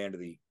caravan to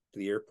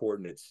the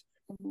airport.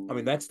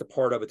 And that's the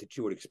part of it that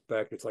you would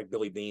expect. It's like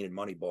Billy Bean and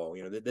Moneyball.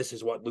 You know, this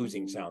is what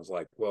losing sounds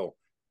like. Well,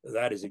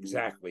 that is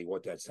exactly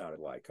what that sounded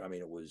like. I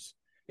mean,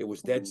 it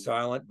was dead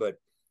silent. But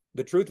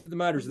the truth of the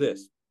matter is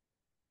this: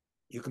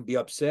 you can be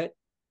upset,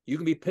 you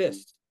can be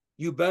pissed.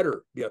 You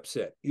better be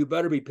upset. You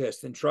better be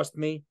pissed. And trust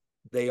me,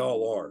 they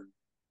all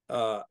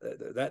are.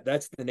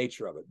 That's the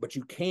nature of it. But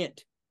you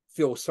can't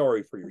feel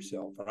sorry for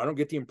yourself. And I don't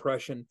get the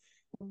impression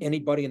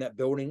anybody in that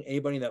building,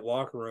 anybody in that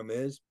locker room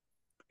is.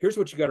 Here's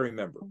what you got to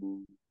remember.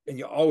 And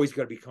you always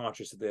got to be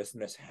conscious of this.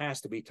 And this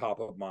has to be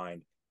top of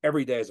mind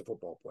every day as a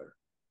football player.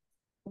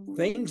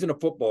 Things in a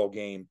football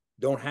game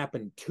don't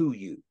happen to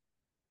you.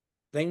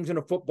 Things in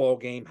a football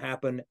game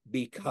happen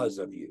because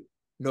of you.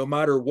 No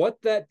matter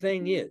what that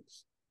thing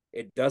is,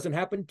 it doesn't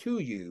happen to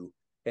you.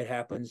 It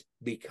happens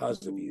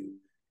because of you.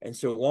 And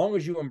so long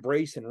as you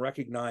embrace and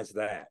recognize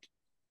that,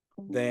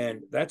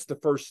 then that's the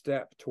first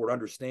step toward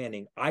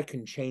understanding I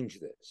can change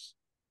this.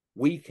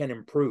 We can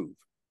improve.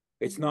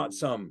 It's not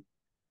some,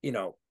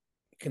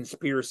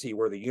 conspiracy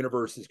where the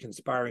universe is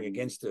conspiring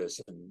against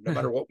us and no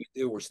matter what we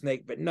do, we're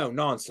snake, but no,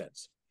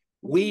 nonsense.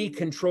 We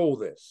control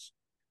this.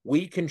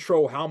 We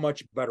control how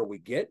much better we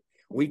get.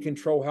 We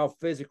control how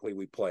physically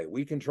we play.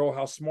 We control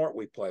how smart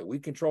we play. We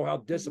control how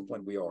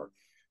disciplined we are.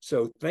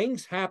 So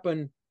things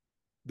happen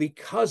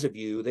because of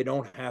you. They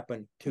don't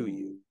happen to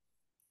you.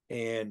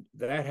 And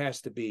that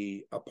has to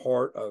be a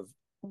part of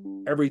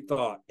every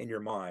thought in your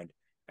mind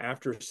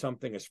after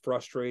something as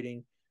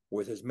frustrating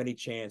with as many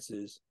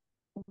chances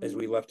as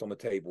we left on the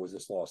table as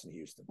this loss in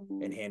Houston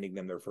and handing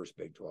them their first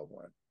Big 12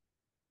 win.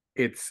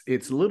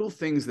 It's little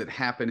things that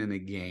happen in a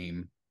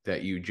game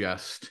that you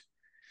just,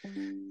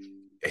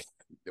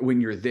 when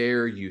you're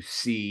there, you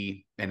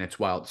see, and it's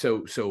wild.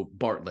 So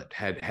Bartlett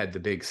had the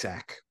big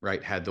sack,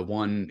 right? Had the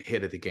one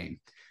hit of the game.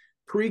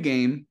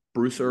 Pre-game,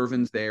 Bruce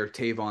Irvin's there,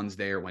 Tavon's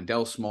there,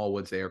 Wendell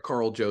Smallwood's there,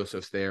 Carl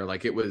Joseph's there.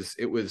 Like there was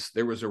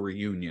a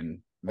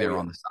reunion there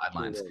on the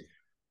sidelines.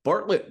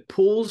 Bartlett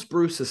pulls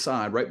Bruce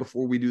aside right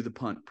before we do the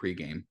punt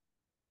pregame,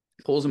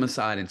 pulls him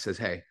aside and says,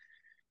 "Hey,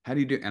 how do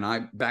you do?" And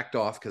I backed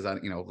off because I,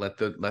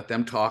 let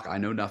them talk. I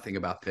know nothing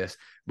about this.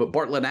 But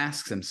Bartlett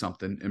asks him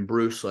something, and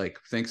Bruce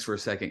thinks for a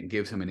second and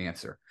gives him an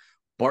answer.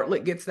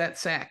 Bartlett gets that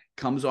sack,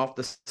 comes off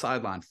the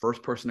sideline.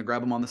 First person to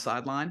grab him on the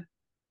sideline,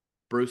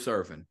 Bruce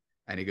Irvin.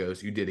 And he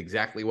goes, "You did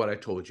exactly what I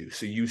told you."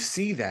 So you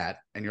see that,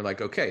 and you're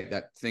like, okay,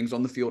 that things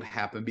on the field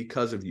happen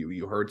because of you.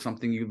 You heard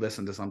something, you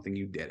listened to something,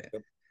 you did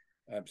it.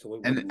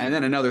 Absolutely. And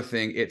then another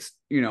thing, it's,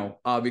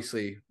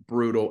 obviously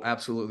brutal,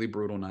 absolutely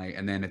brutal night.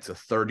 And then it's a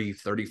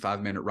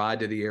 35-minute ride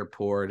to the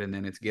airport. And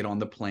then it's get on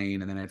the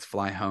plane and then it's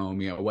fly home.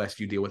 Wes,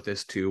 you deal with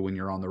this too when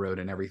you're on the road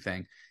and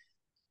everything.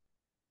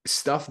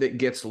 Stuff that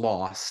gets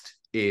lost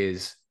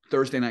is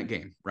Thursday night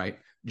game, right?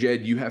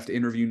 Jed, you have to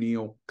interview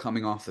Neil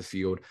coming off the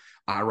field.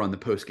 I run the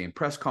post-game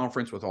press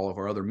conference with all of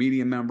our other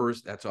media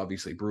members. That's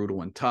obviously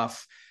brutal and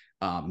tough.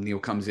 Neil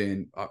comes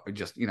in,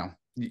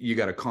 you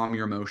got to calm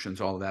your emotions,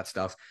 all of that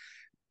stuff.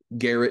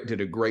 Garrett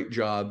did a great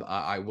job.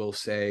 I will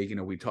say,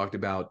 we talked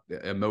about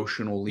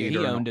emotional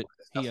leader. Yeah,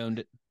 he owned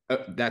it.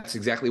 That's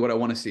exactly what I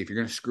want to see. If you're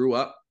going to screw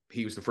up,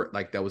 he was the first.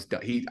 Like that was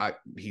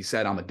he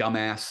said I'm a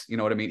dumbass. You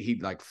know what I mean? He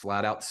like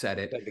flat out said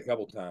it. Said it a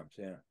couple times.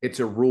 Yeah, it's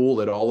a rule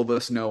that all of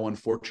us know.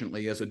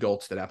 Unfortunately, as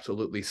adults, that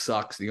absolutely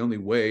sucks. The only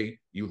way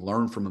you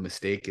learn from a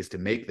mistake is to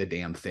make the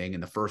damn thing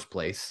in the first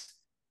place.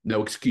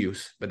 No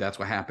excuse, but that's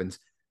what happens.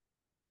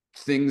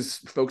 Things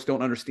folks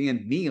don't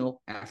understand.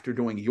 Neil, after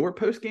doing your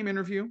post game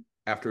interview,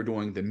 after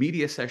doing the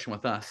media session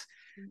with us,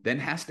 then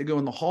has to go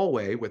in the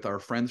hallway with our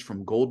friends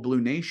from Gold Blue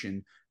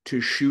Nation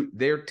to shoot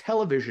their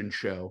television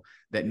show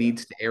that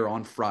needs to air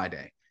on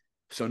Friday.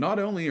 So not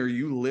only are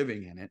you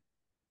living in it,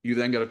 you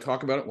then got to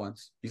talk about it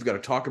once, you've got to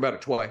talk about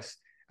it twice,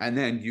 and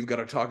then you've got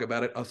to talk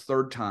about it a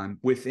third time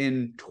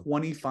within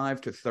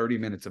 25 to 30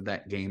 minutes of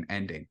that game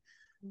ending.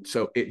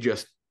 So it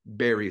just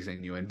buries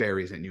in you and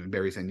buries in you and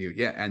buries in you.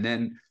 Yeah, and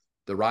then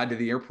the ride to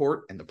the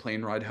airport and the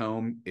plane ride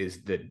home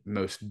is the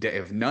most,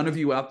 if none of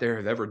you out there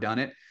have ever done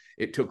it,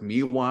 it took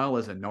me a while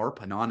as a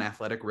NARP, a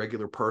non-athletic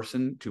regular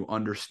person, to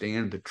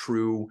understand the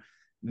true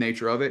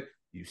nature of it.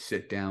 You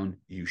sit down,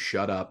 you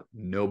shut up,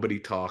 nobody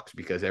talks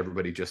because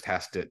everybody just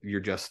has to,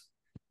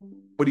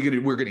 what are you going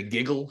to, we're going to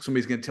giggle.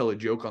 Somebody's going to tell a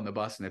joke on the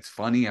bus and it's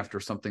funny after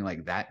something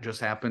like that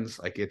just happens.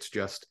 Like it's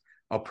just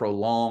a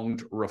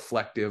prolonged,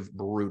 reflective,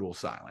 brutal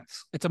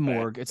silence. It's a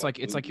morgue. It's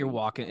like you're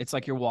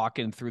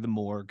walking through the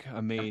morgue.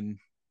 I mean,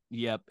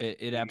 yep,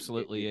 it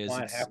absolutely is.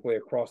 Flying halfway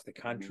across the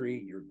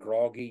country, you're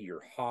groggy,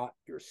 you're hot,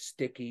 you're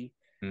sticky.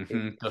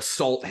 Mm-hmm. The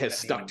salt has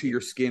stuck to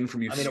your skin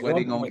from you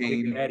sweating all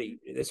game. Eddie,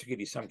 this will give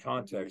you some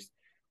context.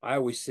 I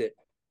always sit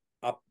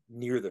up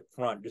near the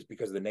front just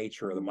because of the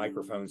nature of the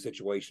microphone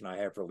situation I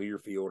have for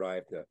Learfield. I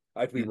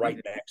have to be right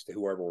next to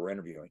whoever we're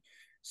interviewing.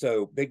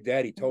 So Big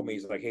Daddy told me,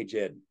 he's like, hey,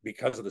 Jed,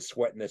 because of the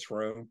sweat in this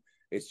room,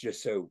 it's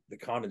just so the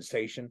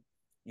condensation,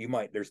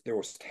 there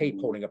was tape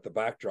holding up the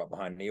backdrop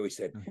behind me. He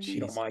said, you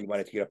don't mind, you might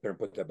have to get up there and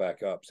put that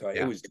back up. So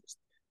it was just,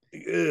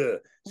 ugh.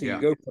 So you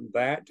go from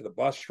that to the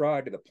bus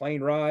ride to the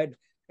plane ride,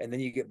 and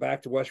then you get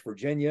back to West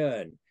Virginia,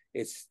 and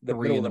it's the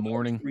 3 in the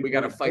morning. We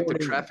got to fight the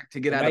traffic to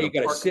get out of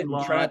the parking lot. You got to sit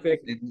in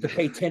traffic to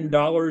pay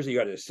 $10. You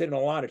got to sit in a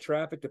line of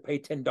traffic to pay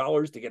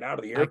 $10 to get out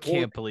of the airport. I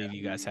can't believe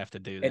you guys have to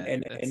do that.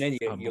 And then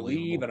you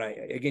leave, and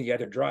you have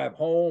to drive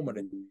home,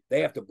 and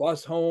they have to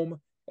bus home.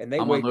 And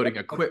I'm unloading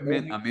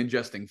equipment. I'm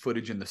ingesting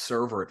footage in the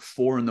server at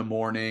 4 a.m,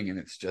 and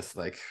it's just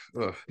like,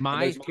 ugh.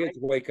 Those kids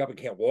wake up and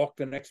can't walk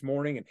the next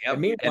morning.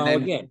 And meanwhile,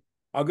 again,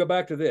 I'll go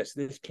back to this.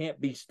 This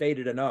can't be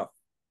stated enough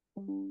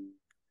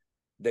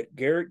that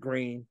Garrett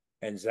Green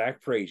and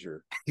Zach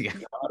Frazier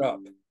got up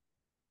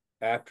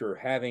after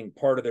having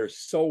part of their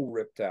soul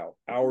ripped out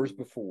hours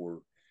before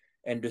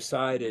and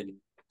decided,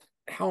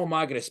 how am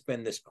I going to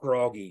spend this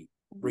groggy,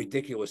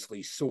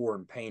 ridiculously sore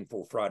and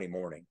painful Friday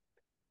morning?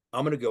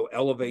 I'm going to go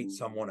elevate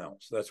someone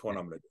else. That's what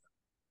I'm going to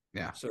do.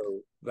 Yeah.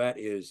 So that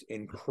is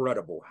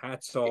incredible.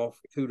 Hats off.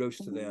 Kudos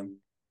to them.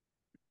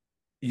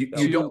 You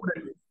don't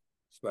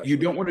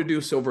want to do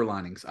silver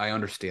linings. I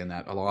understand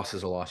that. A loss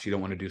is a loss. You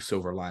don't want to do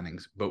silver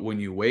linings. But when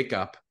you wake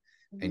up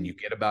and you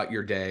get about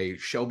your day,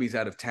 Shelby's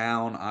out of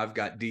town, I've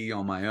got D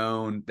on my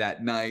own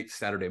that night,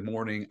 Saturday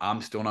morning,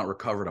 I'm still not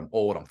recovered. I'm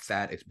old. I'm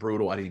fat. It's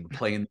brutal. I didn't even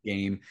play in the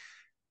game.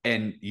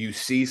 And you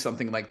see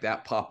something like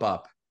that pop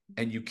up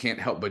and you can't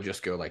help but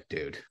just go like,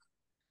 dude,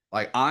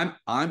 like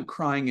I'm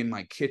crying in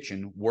my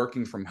kitchen,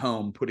 working from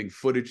home, putting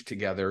footage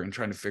together and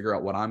trying to figure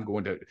out what I'm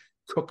going to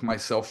cook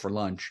myself for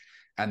lunch.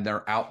 And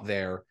they're out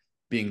there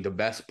being the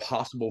best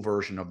possible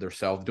version of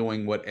themselves,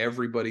 doing what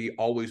everybody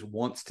always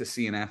wants to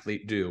see an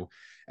athlete do.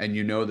 And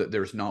you know that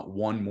there's not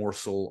one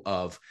morsel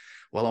of,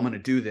 well, I'm going to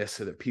do this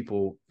so that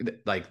people,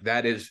 like,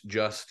 that is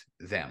just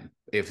them.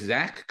 If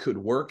Zach could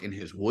work in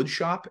his wood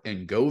shop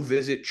and go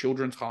visit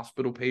children's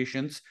hospital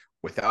patients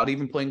without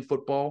even playing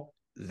football,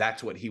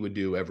 that's what he would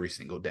do every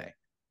single day.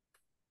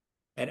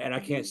 And I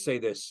can't say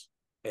this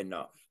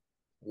enough.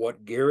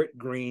 What Garrett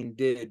Green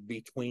did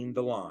between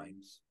the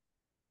lines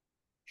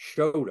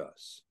showed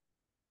us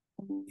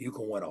you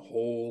can win a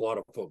whole lot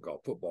of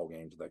football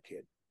games with that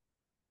kid.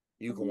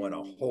 You can win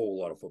a whole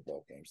lot of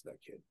football games with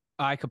that kid.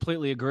 I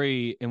completely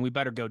agree, and we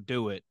better go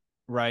do it,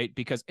 right?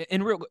 Because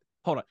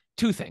hold on,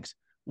 2 things.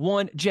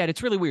 One, Jed,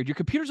 it's really weird. Your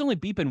computer's only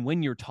beeping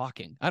when you're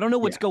talking. I don't know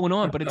what's going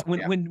on, but it's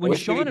when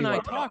Sean and I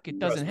talk, it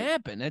doesn't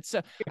happen. It's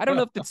I don't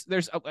know if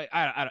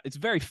it's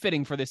very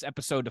fitting for this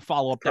episode to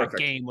follow up that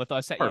game with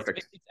us.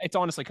 It's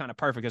honestly kind of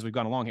perfect as we've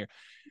gone along here.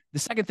 The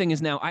second thing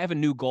is now I have a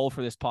new goal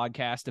for this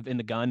podcast of In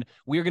the Gun.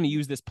 We're going to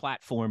use this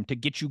platform to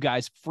get you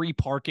guys free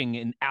parking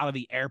and out of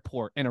the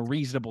airport in a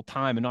reasonable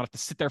time and not have to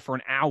sit there for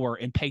an hour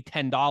and pay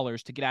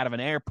 $10 to get out of an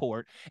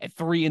airport at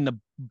 3 in the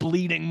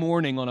bleeding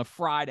morning on a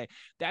Friday.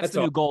 That's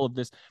the new goal of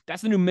this.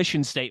 That's the new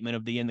mission statement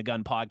of the In the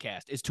Gun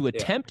podcast, is to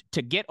attempt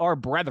to get our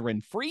brethren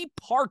free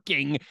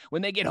parking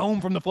when they get home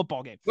from the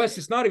football game. Plus,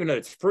 it's not even that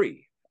it's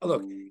free.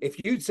 Look,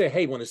 if you'd say,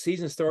 hey, when the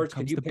season starts,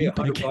 can you pay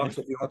 $100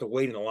 if you have to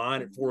wait in the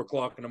line at 4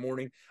 o'clock in the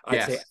morning?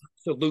 I'd say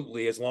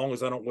absolutely, as long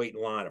as I don't wait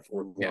in line at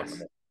 4 o'clock in the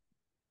morning.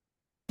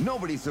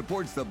 Nobody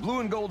supports the blue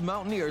and gold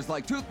Mountaineers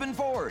like Toothman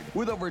Ford.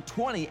 With over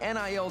 20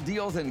 NIL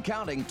deals and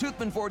counting,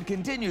 Toothman Ford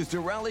continues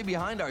to rally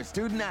behind our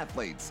student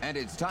athletes. And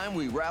it's time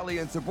we rally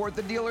and support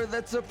the dealer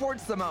that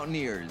supports the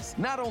Mountaineers.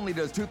 Not only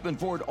does Toothman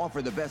Ford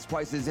offer the best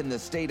prices in the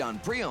state on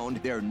pre-owned,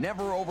 their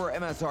never over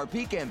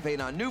MSRP campaign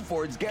on new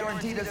Fords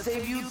guaranteed to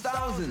save you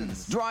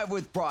thousands. Drive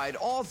with pride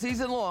all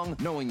season long,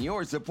 knowing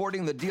you're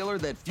supporting the dealer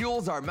that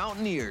fuels our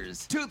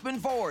Mountaineers. Toothman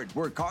Ford,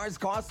 where cars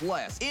cost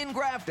less, in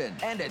Grafton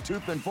and at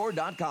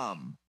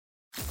toothmanford.com.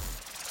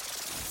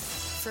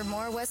 For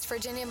more West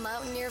Virginia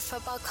Mountaineer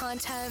football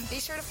content, be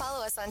sure to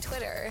follow us on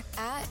Twitter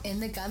at In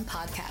the Gun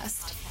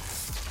Podcast.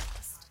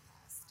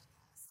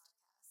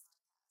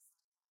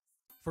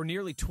 For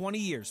nearly 20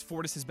 years,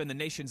 Fortis has been the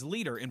nation's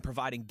leader in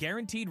providing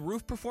guaranteed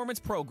roof performance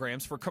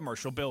programs for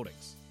commercial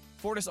buildings.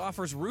 Fortis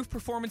offers roof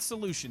performance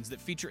solutions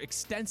that feature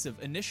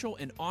extensive initial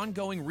and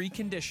ongoing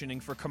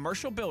reconditioning for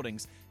commercial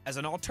buildings as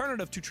an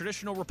alternative to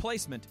traditional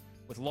replacement,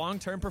 with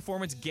long-term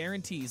performance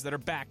guarantees that are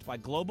backed by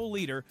global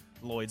leader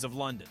Lloyd's of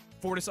London.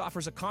 Fortis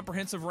offers a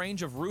comprehensive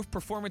range of roof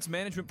performance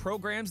management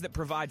programs that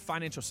provide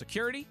financial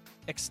security,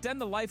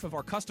 extend the life of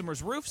our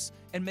customers' roofs,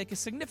 and make a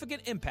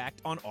significant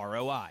impact on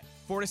ROI.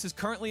 Fortis is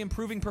currently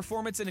improving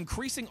performance and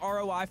increasing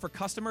ROI for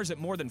customers at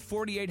more than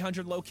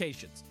 4,800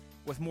 locations,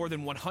 with more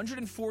than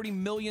 140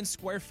 million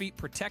square feet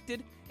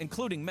protected,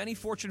 including many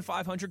Fortune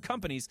 500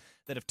 companies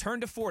that have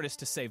turned to Fortis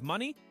to save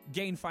money,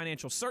 gain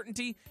financial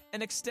certainty,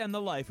 and extend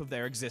the life of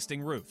their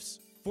existing roofs.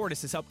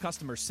 Fortis has helped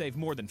customers save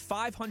more than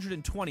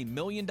 $520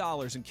 million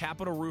in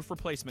capital roof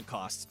replacement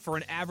costs for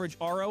an average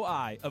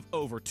ROI of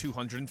over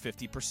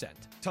 250%.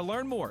 To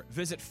learn more,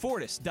 visit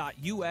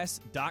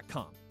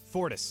fortis.us.com.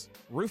 Fortis,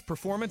 roof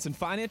performance and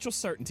financial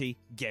certainty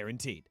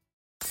guaranteed.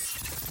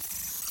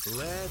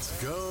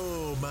 Let's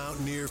go,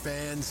 Mountaineer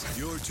fans.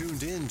 You're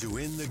tuned in to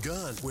In the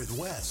Gun with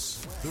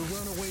Wes, the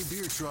Runaway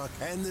Beer Truck,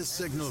 and the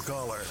Signal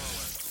Caller.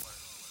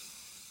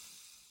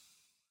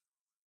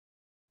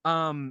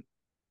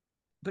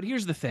 But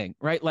here's the thing,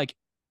 right? Like,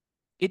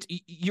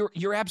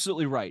 you're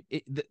absolutely right.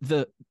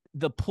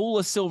 The pool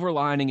of silver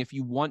lining, if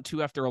you want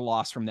to, after a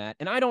loss from that.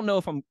 And I don't know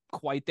if I'm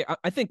quite there.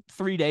 I think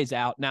 3 days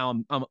out now,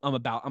 I'm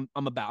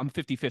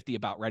 50-50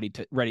 about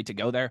ready to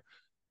go there.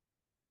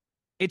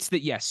 It's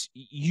that, yes,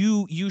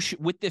 you should,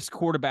 with this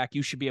quarterback,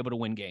 you should be able to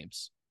win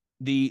games.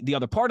 The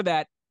other part of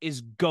that is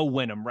go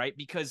win them, right?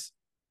 Because,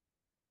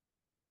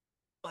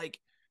 like,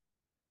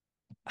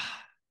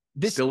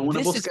 still a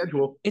winnable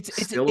schedule. It's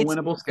still a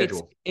winnable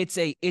schedule. It's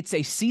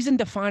a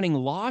season-defining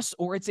loss,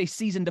 or it's a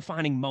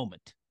season-defining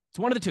moment. It's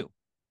one of the two.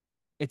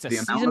 It's a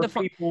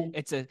season-defining.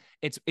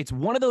 It's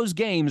one of those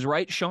games,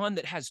 right, Sean,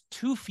 that has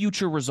two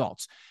future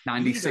results.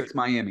 96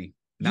 Miami.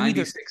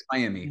 96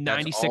 Miami.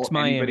 96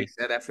 Miami. Anybody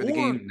said after the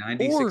game,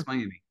 96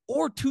 Miami.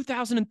 Or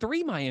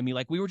 2003 Miami,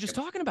 like we were just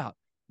talking about.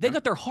 They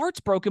got their hearts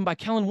broken by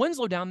Kellen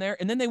Winslow down there,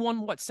 and then they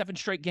won, 7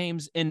 straight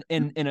games in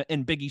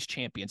Big East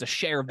champions, a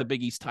share of the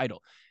Big East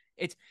title.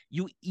 It's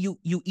you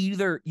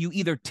either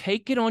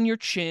take it on your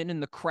chin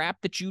and the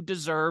crap that you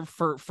deserve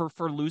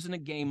for losing a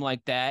game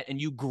like that, and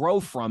you grow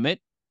from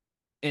it,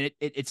 and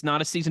it's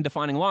not a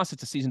season-defining loss,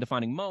 it's a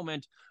season-defining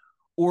moment,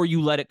 or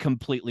you let it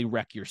completely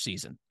wreck your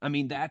season. I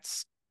mean,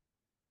 that's.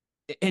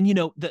 And,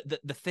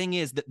 the thing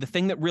is that the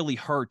thing that really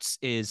hurts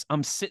is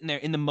I'm sitting there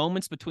in the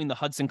moments between the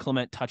Hudson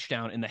Clement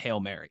touchdown and the Hail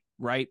Mary,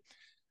 right?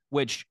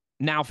 Which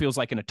now feels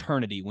like an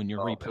eternity when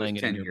you're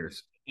replaying it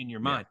in your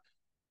mind.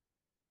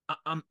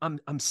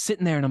 I'm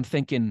sitting there and I'm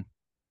thinking,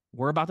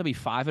 we're about to be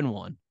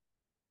 5-1.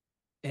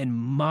 And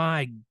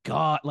my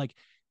God, like,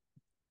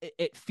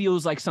 it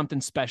feels like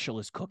something special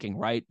is cooking,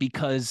 right?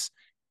 Because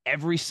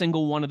every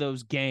single one of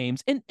those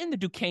games, and the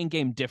Duquesne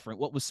game different.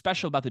 What was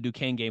special about the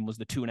Duquesne game was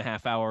the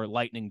 2.5-hour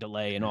lightning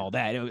delay and all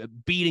that.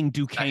 Beating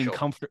Duquesne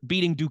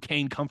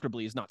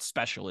comfortably is not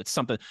special. It's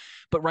something,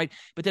 but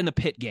then the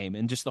Pitt game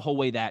and just the whole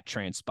way that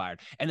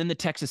transpired. And then the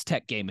Texas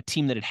Tech game, a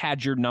team that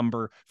had your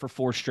number for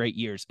 4 straight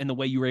years, and the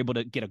way you were able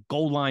to get a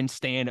goal line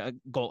stand, a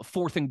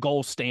 4th and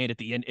goal stand at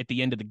the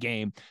end of the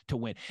game to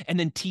win. And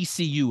then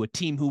TCU, a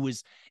team who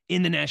was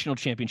in the national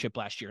championship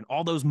last year, and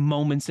all those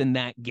moments in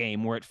that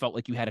game where it felt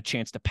like you had a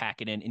chance to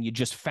pack it in and you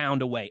just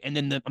found a way. And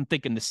then I'm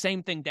thinking the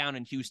same thing down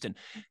in Houston,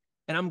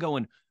 and I'm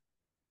going,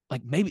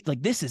 like maybe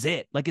like this is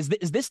it. Like, is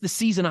this the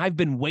season I've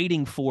been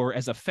waiting for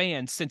as a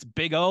fan since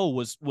Big O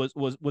was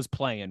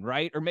playing,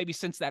 right? Or maybe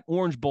since that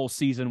Orange Bowl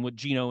season with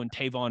Gino and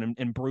Tavon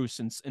and Bruce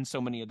and so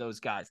many of those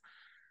guys.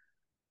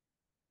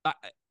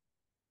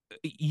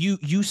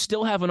 You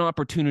still have an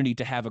opportunity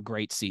to have a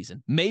great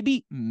season.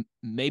 Maybe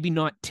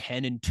not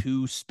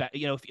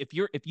 10-2.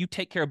 If you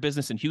take care of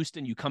business in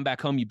Houston, you come back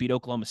home, you beat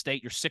Oklahoma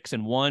State, you're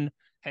 6-1.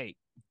 Hey,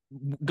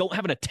 go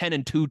having a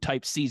 10-2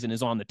 type season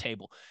is on the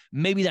table.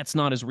 Maybe that's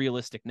not as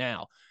realistic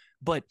now,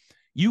 but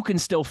you can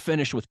still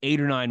finish with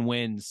 8 or 9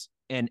 wins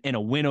and a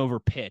win over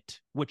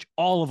Pitt, which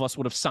all of us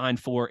would have signed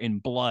for in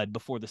blood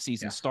before the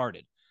season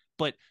started.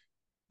 But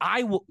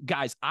I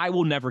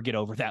will never get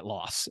over that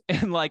loss.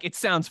 And like, it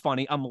sounds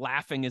funny. I'm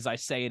laughing as I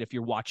say it if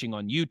you're watching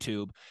on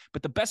YouTube,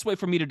 but the best way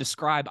for me to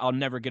describe I'll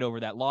never get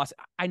over that loss,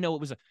 I know it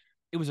was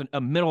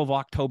a middle of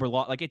October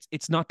loss. Like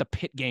it's not the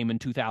Pitt game in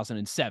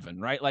 2007,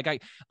 right?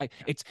 Like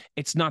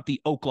it's not the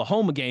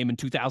Oklahoma game in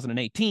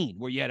 2018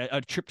 where you had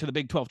a trip to the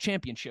Big 12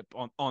 championship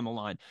on the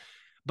line.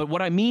 But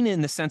what I mean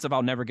in the sense of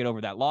I'll never get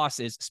over that loss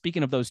is,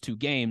 speaking of those two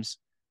games,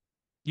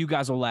 you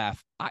guys will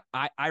laugh.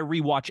 I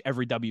rewatch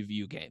every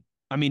WVU game.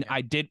 I mean,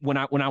 I did when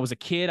I was a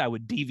kid, I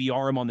would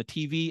DVR them on the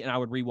TV and I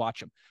would rewatch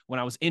them. When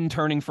I was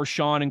interning for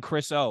Sean and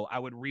Chris O, I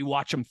would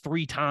rewatch them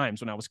 3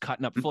 times when I was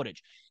cutting up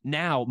footage.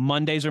 Now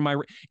Mondays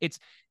are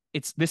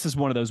this is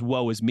one of those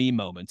woe is me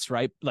moments,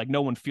 right? Like,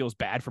 no one feels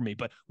bad for me,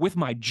 but with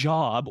my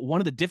job,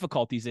 one of the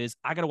difficulties is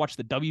I got to watch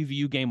the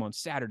WVU game on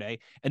Saturday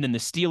and then the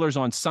Steelers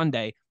on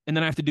Sunday. And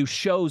then I have to do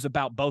shows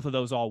about both of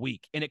those all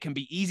week. And it can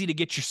be easy to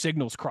get your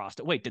signals crossed.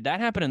 Wait, did that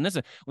happen in this?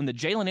 When the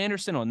Jalen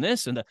Anderson on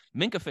this and the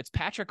Minka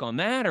Fitzpatrick on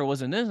that, or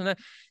wasn't this and that?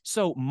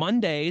 So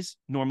Mondays,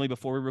 normally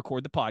before we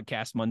record the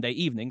podcast, Monday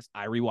evenings,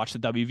 I rewatch the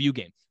WVU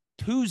game.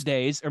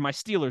 Tuesdays are my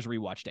Steelers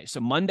rewatch day. So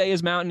Monday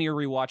is Mountaineer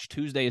rewatch.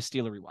 Tuesday is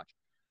Steeler rewatch.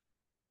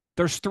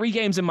 There's 3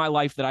 games in my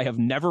life that I have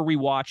never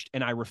rewatched,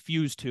 and I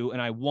refuse to,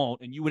 and I won't.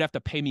 And you would have to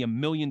pay me $1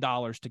 million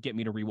to get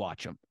me to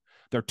rewatch them.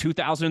 They're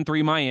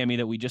 2003 Miami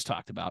that we just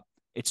talked about.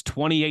 It's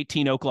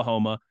 2018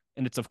 Oklahoma,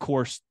 and it's, of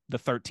course, the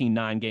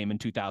 13-9 game in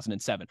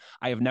 2007.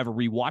 I have never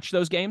rewatched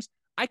those games.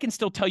 I can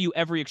still tell you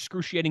every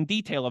excruciating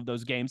detail of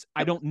those games.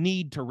 I don't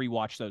need to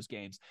rewatch those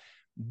games.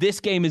 This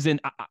game is in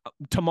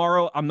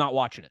tomorrow. I'm not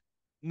watching it.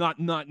 Not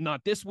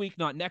this week,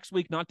 not next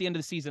week, not the end of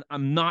the season.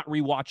 I'm not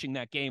rewatching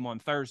that game on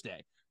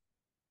Thursday.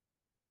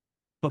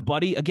 But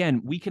buddy,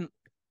 again, we can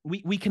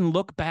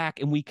look back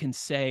and we can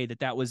say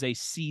that was a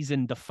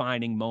season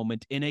defining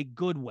moment in a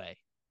good way.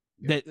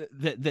 Yeah.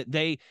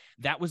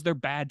 That was their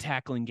bad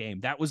tackling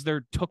game. That was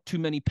their took too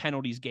many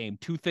penalties game.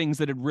 2 things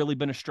that had really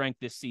been a strength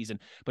this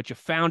season. But you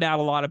found out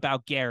a lot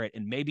about Garrett,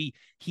 and maybe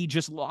he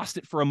just lost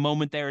it for a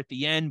moment there at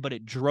the end, but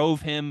it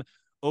drove him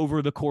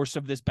over the course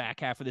of this back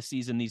half of the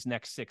season, these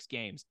next 6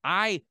 games.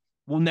 I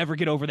will never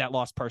get over that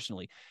loss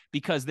personally,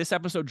 because this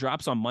episode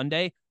drops on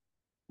Monday.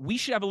 We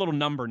should have a little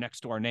number next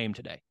to our name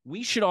today.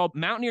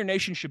 Mountaineer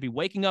Nation should be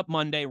waking up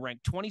Monday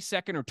ranked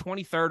 22nd or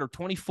 23rd or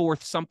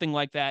 24th, something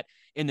like that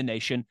in the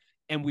nation.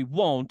 And we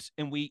won't.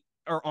 And we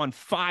are on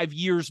 5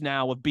 years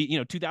now of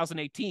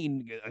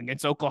 2018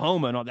 against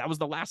Oklahoma. And all that was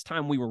the last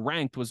time we were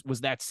ranked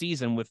was that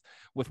season with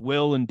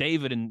Will and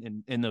David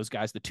and those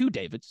guys, the 2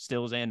 Davids,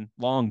 Stills and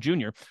Long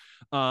Jr.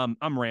 I'm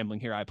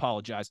rambling here. I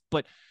apologize.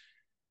 But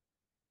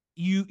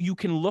you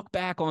can look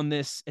back on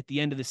this at the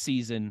end of the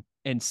season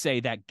and say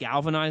that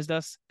galvanized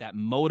us, that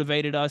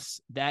motivated us,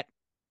 that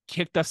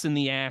kicked us in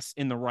the ass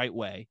in the right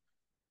way.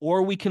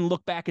 Or we can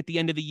look back at the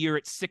end of the year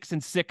at 6-6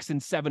 and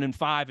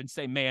 7-5 and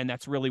say, man,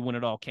 that's really when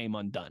it all came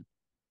undone.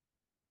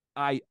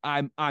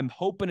 I'm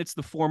hoping it's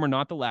the former,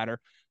 not the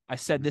latter. I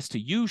said this to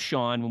you,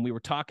 Sean, when we were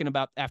talking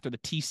about after the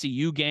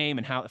TCU game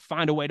and how to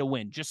find a way to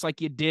win, just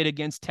like you did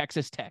against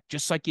Texas Tech,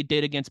 just like you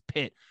did against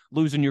Pitt,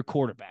 losing your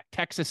quarterback.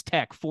 Texas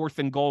Tech, 4th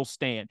and goal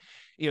stand.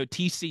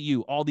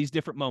 TCU, all these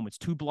different moments,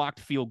 2 blocked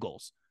field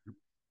goals.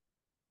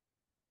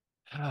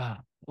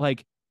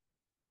 Like,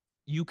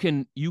 you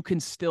can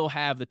still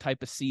have the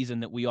type of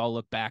season that we all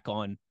look back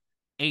on,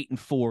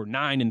 8-4,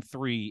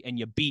 9-3, and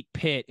you beat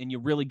Pitt, and you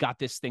really got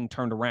this thing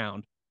turned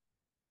around.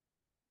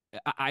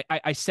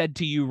 I said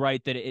to you,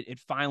 right, that it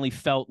finally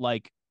felt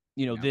like,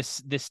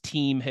 this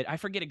team had, I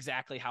forget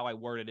exactly how I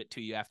worded it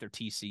to you after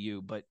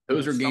TCU, but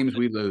those are games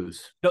we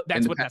lose.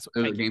 That's what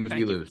games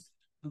we lose.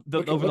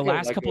 Over the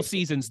last couple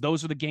seasons,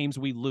 those are the games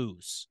we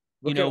lose.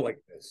 Like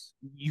this.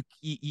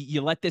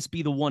 You let this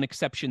be the one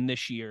exception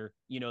this year,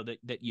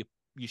 that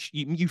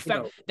you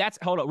found. That's,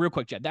 hold on real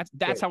quick, Jed.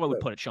 That's how I would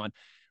put it, Sean.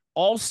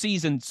 All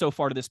season so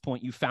far to this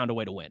point, you found a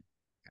way to win.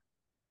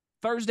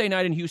 Thursday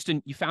night in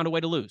Houston, you found a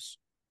way to lose.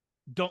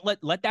 Don't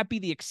let that be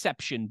the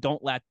exception.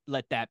 Don't let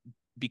that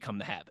become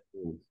the habit.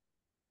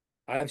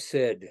 I've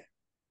said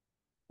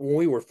when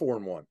we were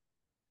 4-1,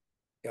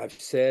 I've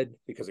said,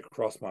 because it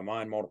crossed my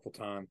mind multiple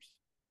times,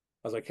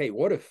 I was like, hey,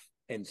 what if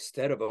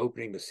instead of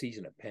opening the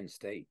season at Penn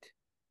State,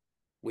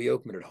 we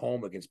opened at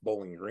home against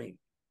Bowling Green?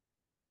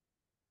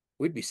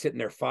 We'd be sitting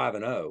there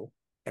 5-0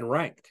 and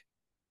ranked,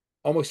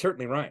 almost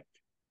certainly ranked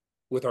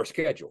with our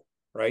schedule,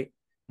 right?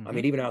 Mm-hmm. I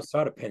mean, even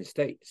outside of Penn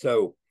State.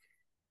 So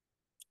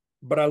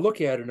But I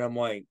look at it and I'm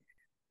like,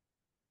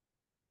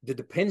 did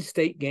the Penn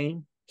State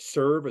game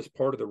serve as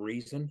part of the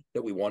reason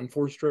that we won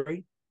 4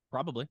 straight?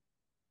 Probably.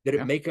 Did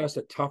it make us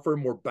a tougher,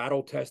 more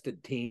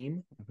battle-tested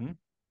team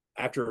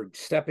after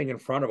stepping in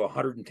front of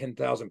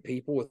 110,000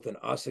 people with an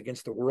us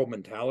against the world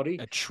mentality?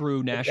 A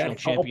true national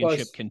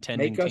championship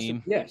contending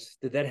team. Yes.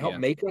 Did that help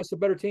make us a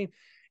better team?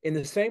 In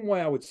the same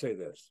way, I would say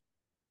this.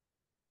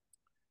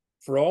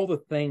 For all the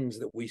things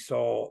that we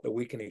saw that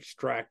we can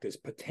extract as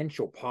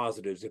potential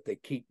positives if they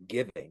keep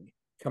giving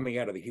coming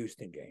out of the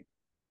Houston game,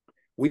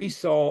 we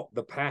saw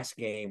the pass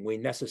game we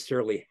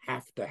necessarily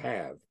have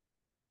to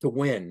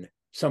win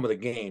some of the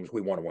games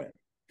we want to win.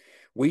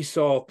 We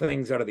saw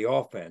things out of the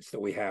offense that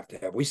we have to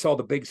have. We saw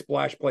the big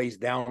splash plays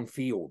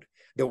downfield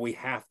that we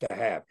have to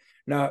have.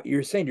 Now,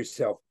 you're saying to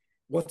yourself,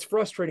 what's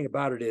frustrating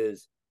about it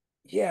is,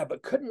 yeah,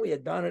 but couldn't we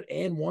have done it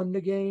and won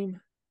the game,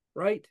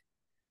 right?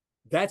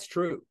 That's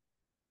true.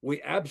 We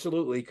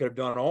absolutely could have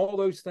done all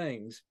those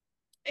things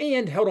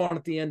and held on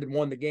at the end and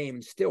won the game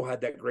and still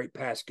had that great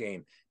pass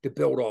game to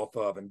build off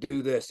of and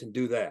do this and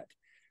do that.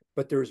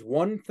 But there's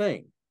one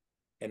thing,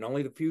 and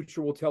only the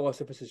future will tell us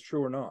if this is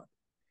true or not.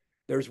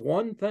 There's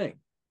one thing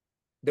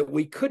that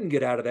we couldn't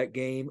get out of that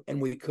game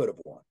and we could have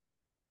won.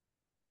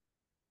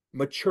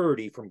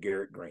 Maturity from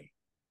Garrett Green.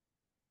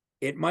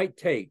 It might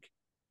take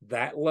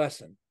that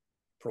lesson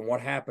from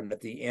what happened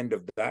at the end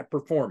of that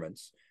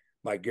performance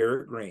by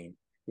Garrett Green,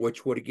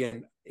 which would,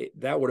 again,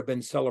 that would have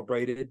been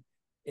celebrated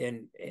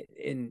in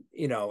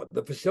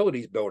the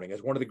facilities building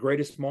as one of the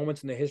greatest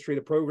moments in the history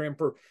of the program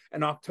for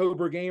an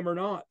October game or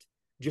not.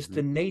 Just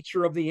the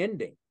nature of the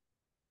ending.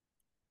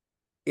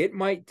 It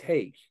might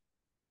take,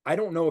 I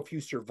don't know if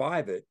you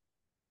survive it,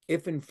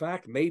 if in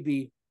fact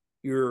maybe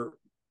your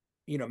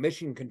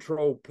mission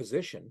control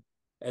position,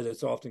 as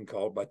it's often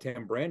called by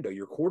Tim Brando,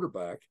 your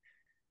quarterback,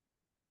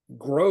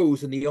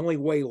 grows in the only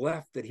way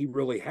left that he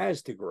really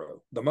has to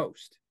grow the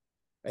most.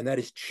 And that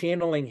is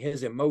channeling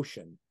his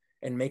emotion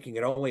and making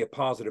it only a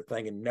positive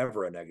thing and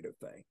never a negative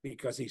thing,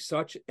 because he's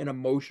such an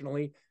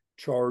emotionally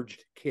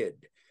charged kid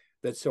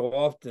that so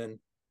often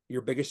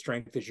your biggest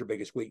strength is your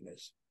biggest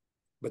weakness.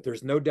 But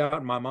there's no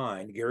doubt in my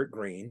mind, Garrett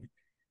Green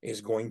is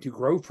going to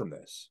grow from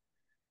this.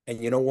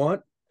 And you know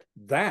what?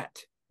 That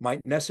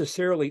might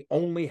necessarily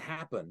only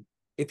happen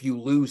if you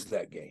lose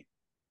that game.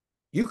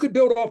 You could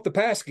build off the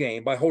pass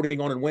game by holding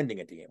on and winning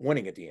at the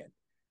end.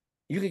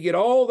 You could get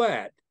all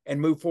that and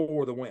move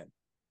forward with a win.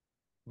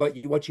 But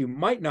what you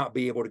might not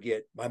be able to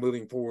get by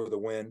moving forward with a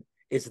win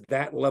is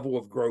that level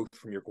of growth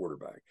from your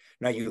quarterback.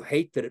 Now, you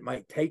hate that it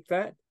might take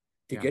that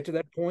to get to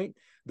that point,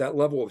 that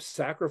level of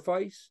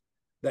sacrifice,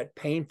 that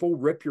painful,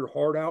 rip your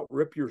heart out,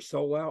 rip your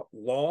soul out,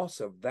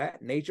 loss of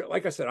that nature.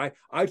 Like I said,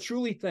 I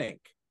truly think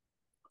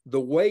the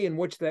way in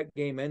which that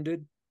game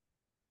ended,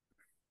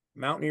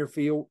 Mountaineer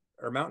Field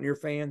or Mountaineer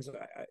fans,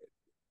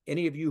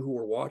 any of you who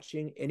were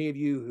watching, any of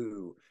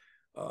you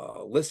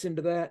who listened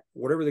to that,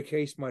 whatever the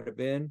case might have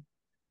been,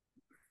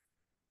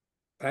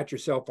 pat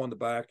yourself on the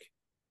back,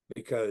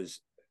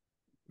 because,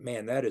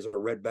 man, that is a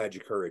red badge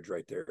of courage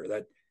right there.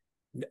 That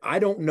I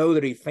don't know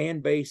that a fan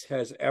base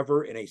has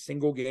ever in a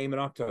single game in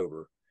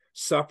October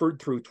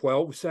suffered through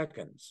 12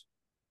 seconds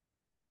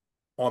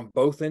on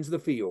both ends of the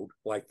field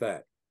like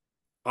that.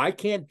 I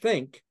can't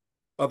think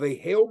of a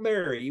Hail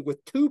Mary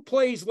with 2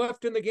 plays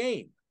left in the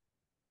game,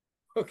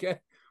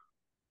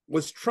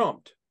 was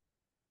trumped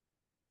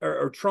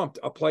or trumped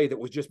a play that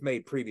was just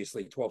made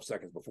previously 12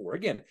 seconds before.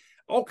 Again,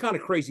 all kind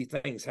of crazy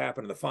things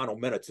happen in the final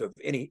minutes of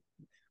any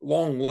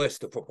long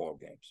list of football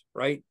games,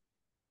 right?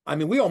 I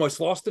mean, we almost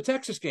lost the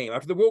Texas game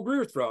after the Will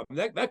Greer throw. I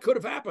mean, that could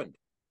have happened.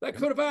 That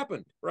could have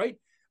happened, right?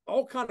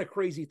 All kind of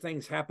crazy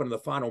things happen in the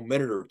final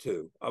minute or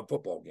two of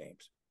football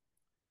games.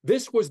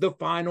 This was the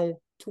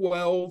final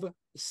 12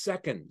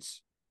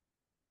 seconds.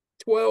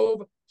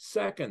 12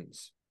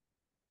 seconds.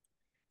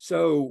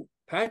 So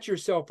pat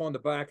yourself on the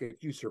back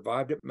if you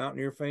survived it,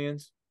 Mountaineer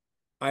fans.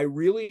 I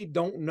really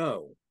don't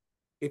know,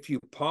 if you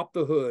pop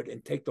the hood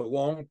and take the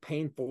long,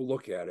 painful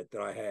look at it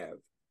that I have,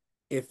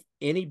 if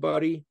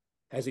anybody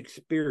has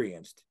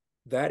experienced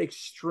that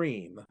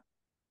extreme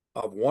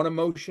of one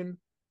emotion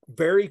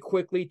very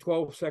quickly,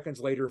 12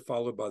 seconds later,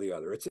 followed by the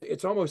other.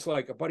 It's almost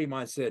like a buddy of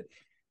mine said,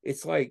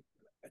 it's like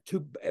 2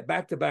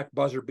 back-to-back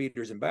buzzer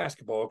beaters in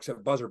basketball,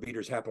 except buzzer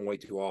beaters happen way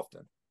too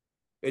often.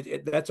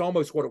 That's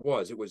almost what it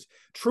was. It was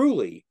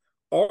truly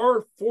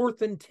our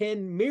 4th and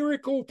 10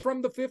 miracle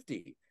from the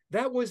 50.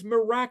 That was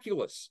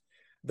miraculous.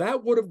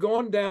 That would have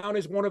gone down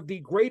as one of the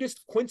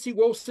greatest Quincy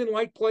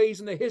Wilson-like plays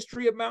in the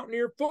history of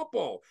Mountaineer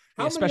football.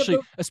 Especially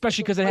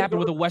because it happened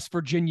with a West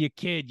Virginia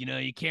kid.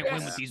 You can't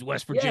win with these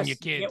West Virginia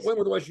kids. You can't win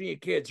with the West Virginia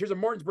kids. Here's a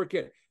Martinsburg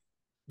kid.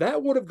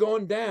 That would have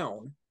gone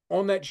down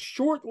on that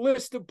short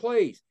list of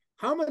plays.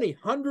 How many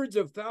hundreds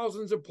of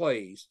thousands of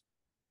plays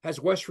has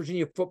West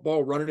Virginia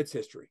football run in its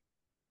history?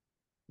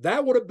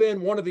 That would have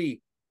been one of the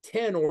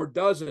 10 or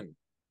dozen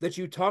that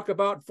you talk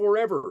about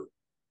forever.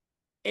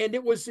 And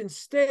it was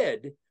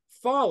instead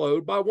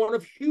followed by one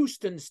of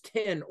Houston's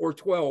 10 or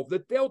 12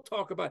 that they'll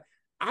talk about.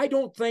 I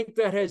don't think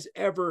that has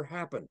ever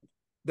happened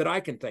that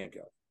I can think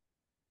of.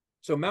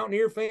 So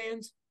Mountaineer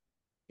fans,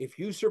 if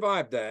you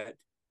survived that,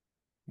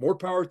 more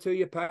power to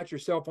you. Pat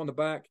yourself on the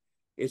back.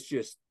 It's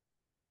just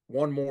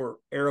one more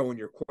arrow in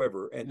your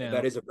quiver, and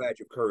that is a badge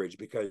of courage,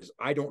 because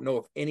I don't know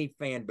if any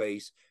fan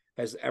base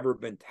has ever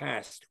been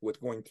tasked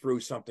with going through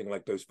something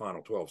like those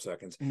final 12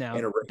 seconds. Now,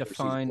 in a regular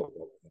season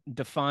football game.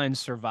 define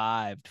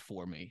survived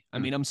for me. I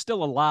mean, I'm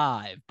still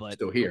alive, but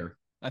Still here.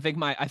 I think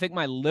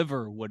my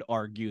liver would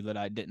argue that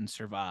I didn't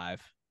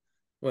survive.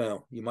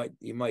 Well, you might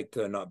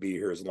not be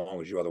here as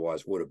long as you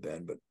otherwise would have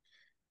been,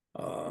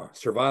 but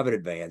survive in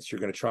advance.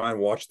 You're going to try and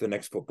watch the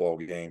next football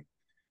game,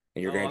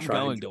 and you're going to try.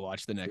 I'm going to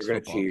watch the next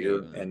football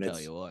game. And tell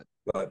you what.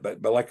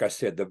 But like I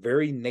said, the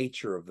very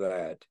nature of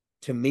that,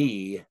 to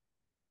me,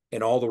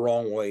 in all the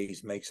wrong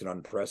ways, makes it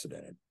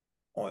unprecedented.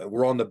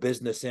 We're on the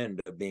business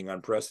end of being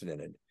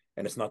unprecedented,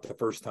 and it's not the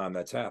first time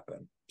that's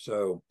happened.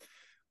 So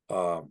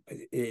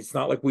it's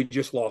not like we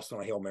just lost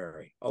on a Hail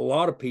Mary. A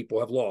lot of people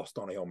have lost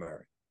on a Hail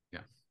Mary.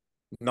 Yeah.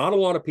 Not a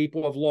lot of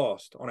people have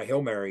lost on a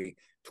Hail Mary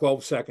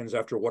 12 seconds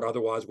after what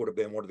otherwise would have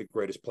been one of the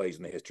greatest plays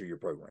in the history of your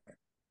program.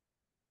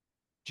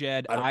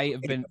 Jed,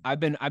 I've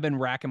been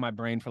racking my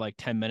brain for like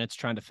 10 minutes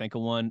trying to think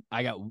of one.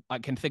 I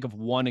can think of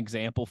one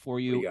example for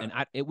you, and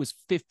it was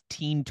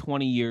 15,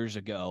 20 years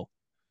ago.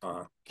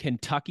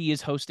 Kentucky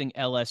is hosting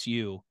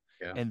LSU,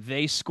 and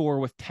they score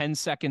with 10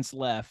 seconds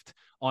left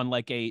on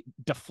like a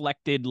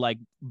deflected like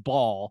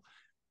ball.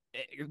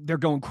 They're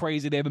going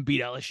crazy. They haven't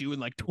beat LSU in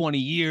like 20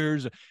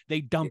 years.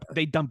 They dump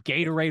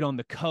Gatorade on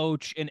the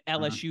coach, and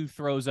LSU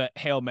throws a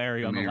Hail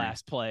Mary on the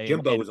last play.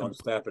 Jimbo was on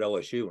staff at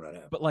LSU when that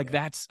happened. But like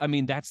that's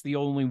the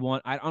only one.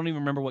 I don't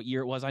even remember what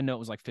year it was. I know it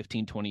was like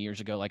 15, 20 years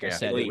ago. Like I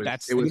said, it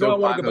was I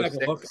want to go back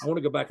and look. I want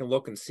to go back and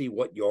look and see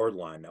what yard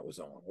line that was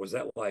on. Was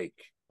that like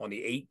on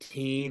the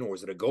 18, or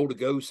was it a goal to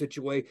go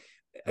situation?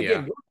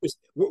 Again,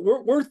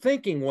 we're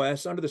thinking,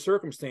 Wes, under the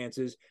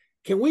circumstances,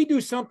 can we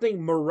do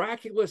something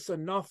miraculous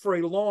enough for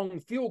a long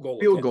field goal?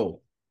 Field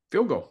goal.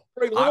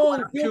 For a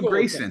long field goal.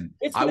 Grayson.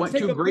 I went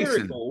to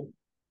Grayson.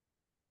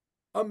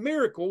 A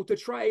miracle to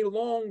try a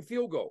long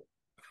field goal.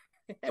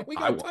 And we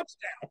got a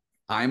touchdown.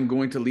 I'm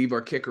going to leave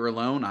our kicker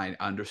alone. I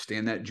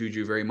understand that,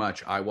 Juju, very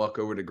much. I walk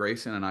over to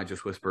Grayson and I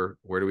just whisper,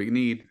 "Where do we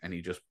need?" And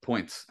he just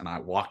points, and I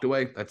walked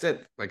away. That's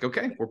it. Like,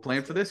 okay, we're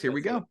playing for this. Here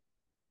we go.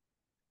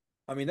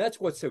 I mean, that's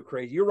what's so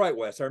crazy. You're right,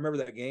 Wes. I remember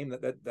that game.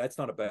 That's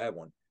not a bad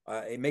one.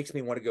 It makes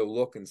me want to go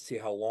look and see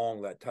how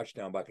long that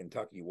touchdown by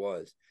Kentucky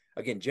was.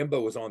 Again,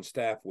 Jimbo was on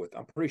staff with,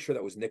 I'm pretty sure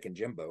that was Nick and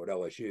Jimbo at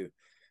LSU.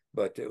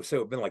 But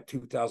it'd been like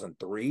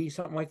 2003,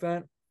 something like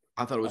that.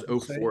 I thought it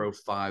was 04,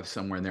 05,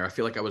 somewhere in there. I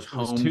feel like I was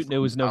home. It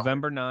was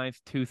November 9th,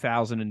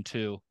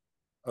 2002.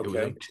 Okay.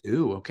 It was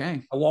 02.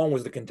 Okay. How long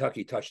was the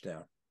Kentucky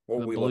touchdown?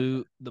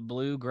 The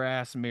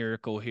Bluegrass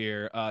Miracle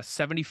here.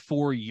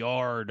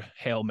 74-yard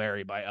Hail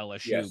Mary by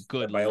LSU. Yes,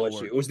 Good by Lord.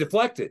 LSU. It was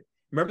deflected.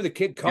 Remember the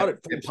kid caught it.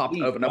 It popped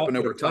up and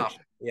over top.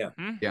 Yeah.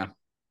 Mm-hmm. Yeah.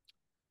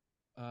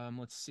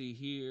 Let's see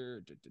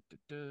here.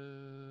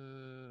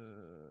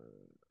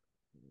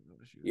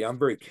 Yeah, I'm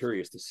very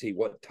curious to see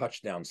what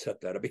touchdown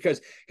set that up,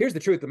 because here's the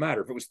truth of the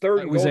matter. If it was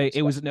third,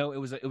 it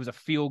was a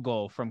field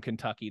goal from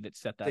Kentucky that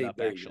set that up.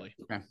 Actually,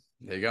 okay,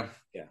 there you go.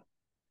 Yeah,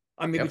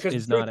 I mean, because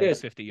it's not a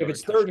 50-yard. If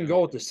it's third and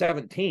goal at the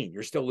 17,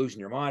 you're still losing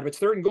your mind. If it's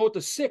third and goal at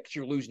the 6,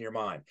 you're losing your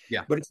mind.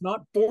 Yeah, but it's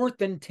not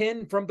 4th and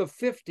 10 from the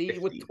 50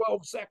 with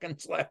 12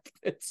 seconds left.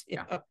 It's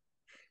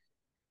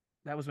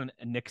That was when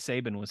Nick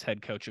Saban was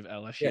head coach of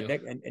LSU. Yeah,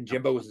 Nick, and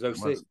Jimbo was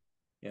his OC.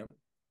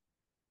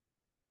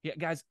 Yeah,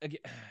 guys. Again,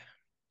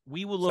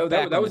 we will look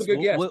back. So that was a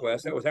good guess,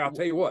 Wes. That was. I'll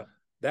tell you what.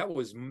 That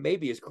was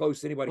maybe as close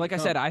as anybody. Like I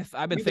said,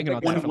 I've been thinking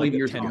about that for like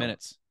 10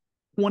 minutes.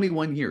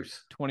 21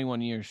 years.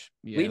 21 years.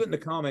 Yeah. Leave it in the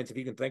comments if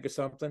you can think of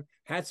something.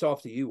 Hats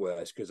off to you,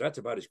 Wes, because that's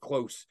about as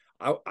close.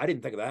 I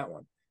didn't think of that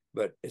one,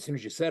 but as soon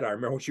as you said it, I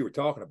remember what you were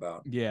talking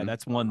about. Yeah,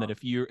 that's one that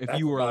if you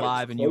were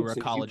alive and you were a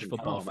college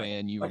football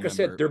fan, you like remember. I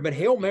said, there have been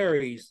Hail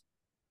Marys,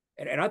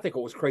 and I think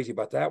what was crazy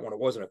about that one, it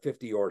wasn't a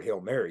 50-yard Hail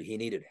Mary. He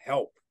needed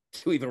help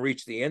to even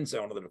reach the end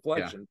zone of the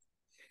deflection. Yeah.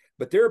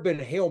 But there have been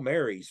Hail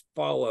Marys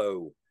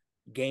follow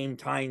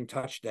game-tying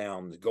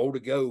touchdowns,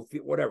 goal-to-go,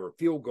 whatever,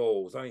 field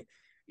goals. I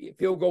mean,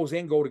 field goals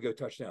and goal-to-go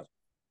touchdowns.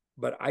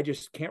 But I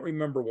just can't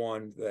remember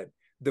one that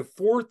the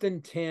 4th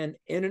and 10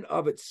 in and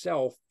of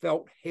itself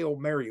felt Hail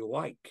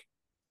Mary-like.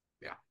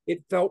 Yeah.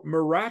 It felt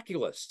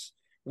miraculous.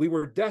 We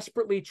were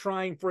desperately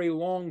trying for a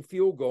long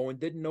field goal and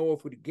didn't know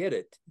if we'd get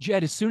it.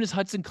 Jed, as soon as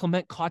Hudson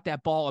Clement caught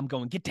that ball, I'm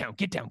going, get down.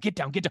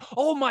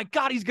 Oh, my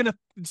God, he's going to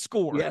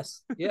score.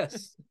 Yes.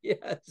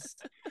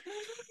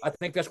 I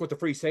think that's what the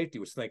free safety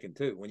was thinking,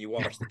 too, when you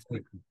watched the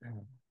tape.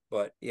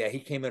 But, yeah,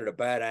 he came in at a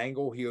bad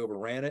angle. He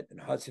overran it, and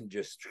Hudson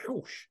just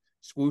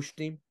swooshed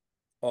him.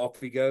 Off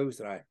he goes.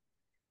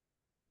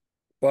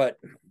 But,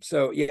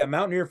 so, yeah,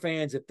 Mountaineer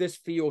fans, if this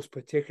feels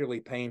particularly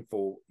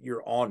painful,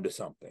 you're on to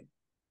something.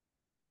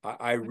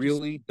 I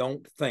really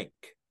don't think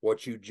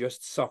what you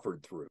just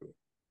suffered through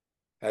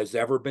has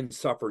ever been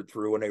suffered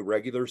through in a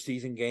regular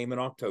season game in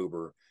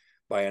October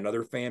by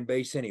another fan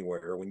base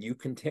anywhere. When you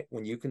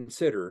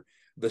consider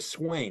the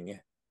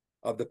swing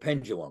of the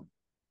pendulum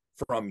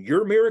from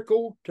your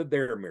miracle to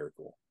their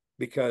miracle,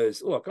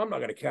 because look, I'm not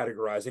going to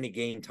categorize any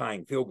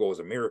game-tying field goal as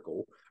a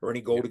miracle or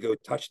any goal-to-go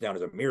touchdown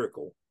as a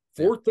miracle.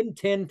 4th and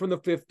 10 from the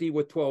 50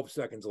 with 12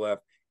 seconds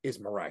left is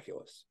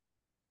miraculous.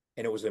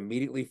 And it was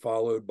immediately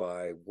followed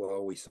by,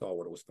 well, we saw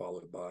what it was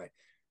followed by.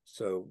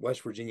 So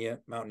West Virginia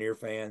Mountaineer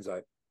fans,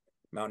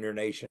 Mountaineer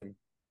Nation,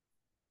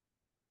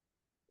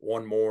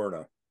 one more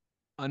and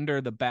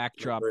under the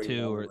backdrop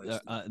too, or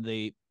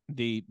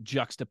the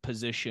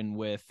juxtaposition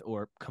with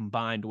or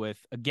combined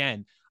with,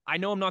 again, I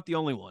know I'm not the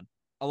only one.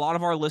 A lot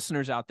of our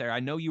listeners out there, I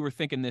know you were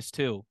thinking this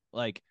too,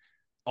 like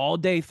all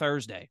day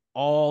Thursday.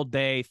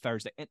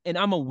 And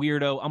I'm a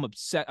weirdo. I'm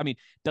upset. I mean,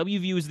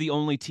 WVU is the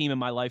only team in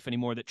my life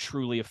anymore that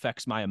truly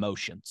affects my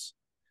emotions.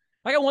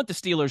 Like, I want the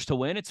Steelers to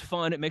win. It's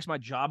fun. It makes my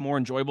job more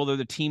enjoyable. They're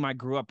the team I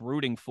grew up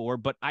rooting for,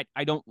 but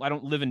I don't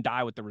live and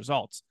die with the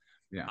results.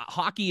 Yeah.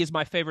 Hockey is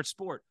my favorite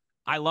sport.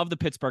 I love the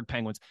Pittsburgh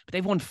Penguins, but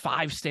they've won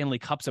 5 Stanley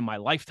Cups in my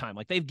lifetime.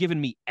 Like, they've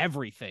given me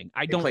everything.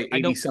 They play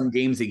 80 some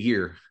games a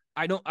year.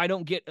 I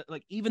don't get,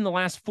 like, even the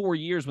last 4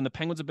 years when the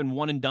Penguins have been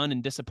one and done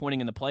and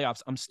disappointing in the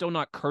playoffs, I'm still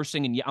not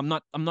cursing. And I'm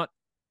not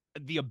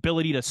the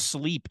ability to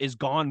sleep is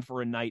gone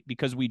for a night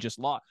because we just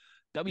lost.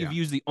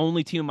 WVU is the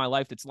only team in my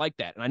life that's like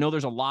that. And I know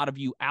there's a lot of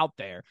you out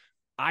there.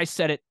 I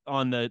said it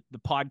on the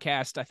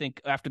podcast, I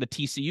think after the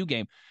TCU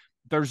game,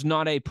 there's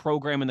not a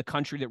program in the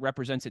country that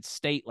represents its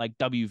state like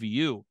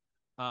WVU.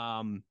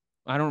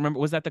 I don't remember.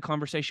 Was that the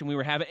conversation we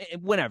were having?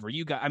 Whenever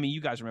you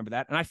guys remember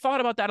that. And I thought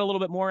about that a little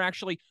bit more,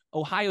 actually.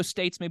 Ohio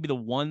State's maybe the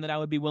one that I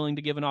would be willing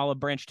to give an olive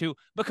branch to,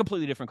 but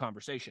completely different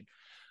conversation.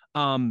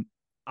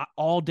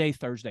 All day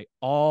Thursday.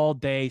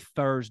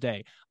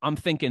 I'm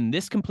thinking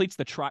this completes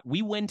the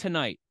we win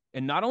tonight.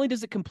 And not only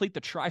does it complete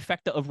the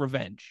trifecta of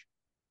revenge,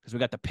 because we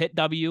got the Pitt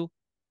W,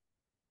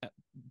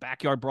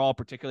 backyard brawl,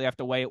 particularly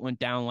after the way it went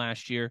down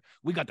last year.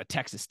 We got the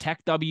Texas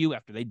Tech W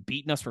after they'd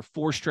beaten us for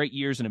 4 straight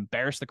years and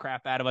embarrassed the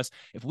crap out of us.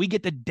 If we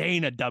get the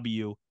Dana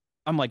W,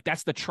 I'm like,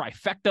 that's the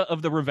trifecta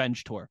of the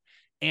revenge tour.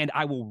 And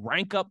I will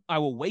wake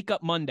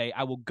up Monday.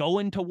 I will go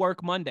into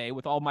work Monday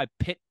with all my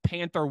Pitt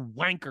Panther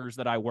wankers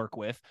that I work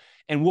with,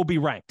 and we'll be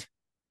ranked.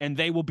 And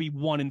they will be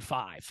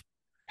 1-5.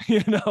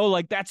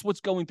 Like, that's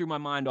what's going through my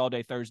mind all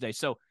day Thursday.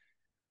 So,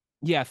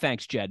 yeah,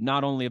 thanks, Jed.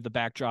 Not only of the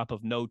backdrop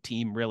of no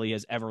team really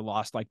has ever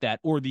lost like that,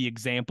 or the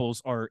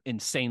examples are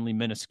insanely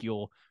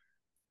minuscule,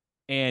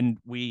 and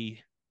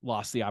we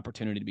lost the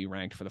opportunity to be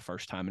ranked for the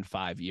first time in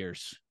 5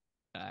 years.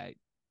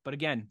 But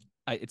again,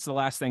 it's the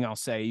last thing I'll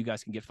say. You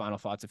guys can get final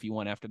thoughts if you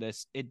want after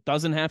this. It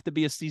doesn't have to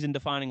be a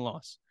season-defining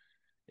loss.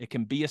 It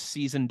can be a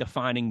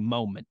season-defining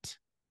moment.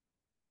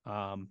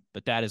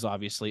 But that is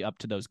obviously up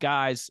to those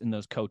guys and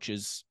those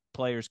coaches,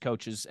 players,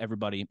 coaches,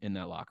 everybody in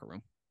that locker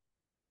room.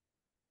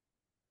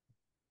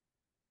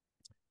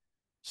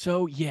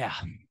 So yeah,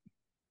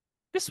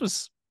 this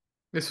was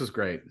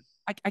great.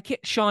 I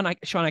can't, Sean,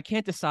 I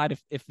can't decide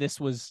if this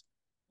was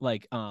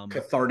like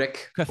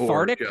cathartic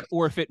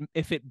or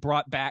if it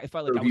brought back, if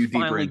I was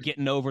finally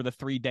getting over the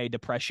 3-day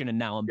depression and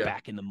now I'm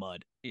back in the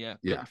mud. Yeah.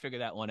 Couldn't figure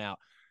that one out.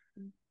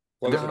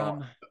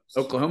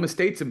 Oklahoma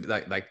State's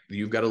like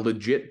you've got a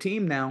legit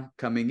team now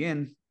coming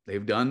in.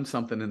 They've done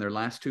something in their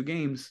last 2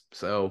 games.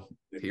 So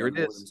here it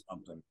is.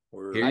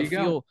 Here you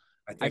go.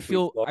 I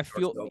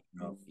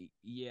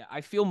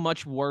feel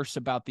much worse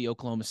about the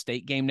Oklahoma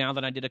State game now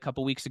than I did a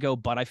couple weeks ago,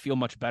 but I feel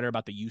much better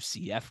about the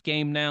UCF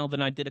game now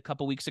than I did a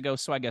couple weeks ago.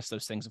 So I guess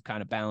those things have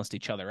kind of balanced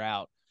each other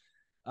out.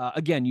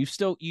 Again, you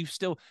still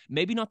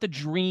maybe not the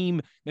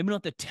dream, maybe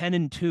not the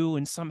 10-2,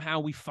 and somehow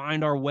we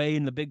find our way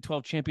in the Big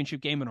 12 championship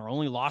game, and our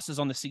only losses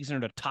on the season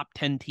are to top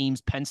 10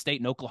 teams, Penn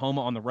State and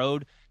Oklahoma on the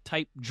road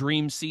type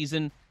dream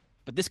season.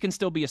 But this can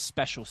still be a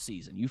special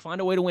season. You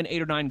find a way to win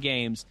 8 or 9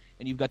 games,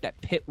 and you've got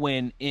that Pitt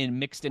win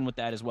mixed in with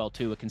that as well,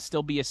 too. It can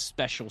still be a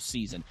special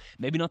season.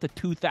 Maybe not the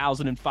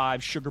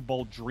 2005 Sugar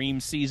Bowl dream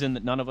season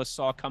that none of us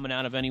saw coming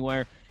out of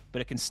anywhere, but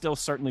it can still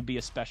certainly be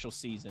a special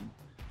season.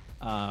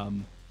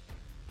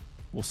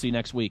 We'll see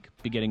next week,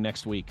 beginning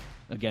next week,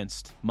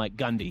 against Mike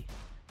Gundy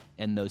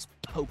and those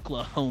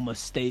Oklahoma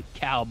State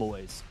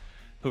Cowboys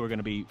who are going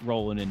to be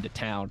rolling into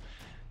town.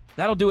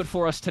 That'll do it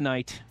for us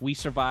tonight. We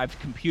survived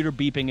computer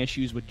beeping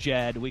issues with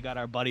Jed. We got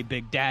our buddy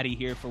Big Daddy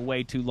here for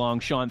way too long.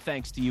 Sean,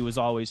 thanks to you as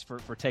always for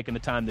taking the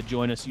time to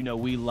join us. You know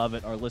we love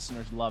it. Our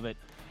listeners love it.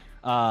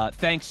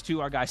 Thanks to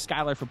our guy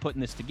Skylar for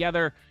putting this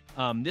together.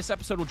 This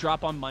episode will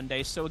drop on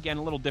Monday, so again,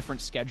 a little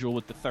different schedule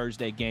with the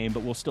Thursday game,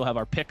 but we'll still have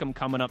our pick'em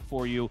coming up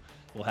for you.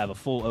 We'll have a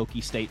full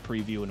Okie State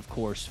preview, and of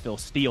course, Phil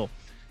Steele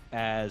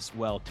as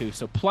well, too.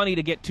 So plenty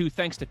to get to.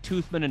 Thanks to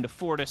Toothman and to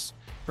Fortis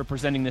for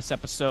presenting this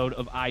episode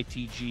of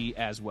ITG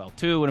as well,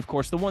 too. And, of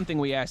course, the one thing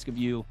we ask of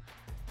you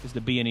is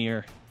to be an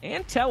ear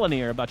and tell an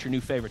ear about your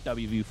new favorite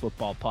WVU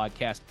football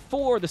podcast.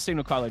 For the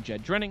signal caller,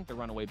 Jed Drenning, the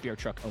runaway beer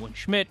truck, Owen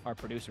Schmidt, our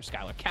producer,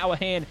 Skylar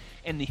Callahan,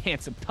 and the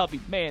handsome,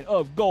 tubby man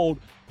of gold,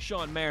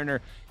 Sean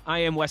Mariner. I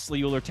am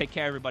Wesley Euler. Take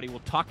care, everybody. We'll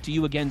talk to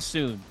you again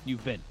soon.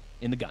 You've been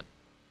In the Gun.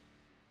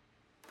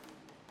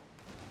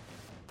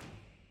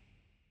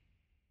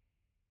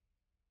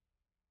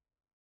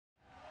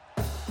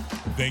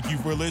 Thank you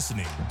for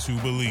listening to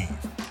Believe.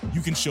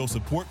 You can show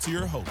support to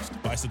your host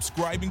by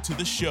subscribing to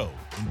the show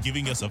and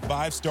giving us a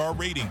 5-star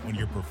rating on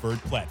your preferred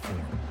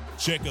platform.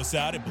 Check us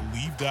out at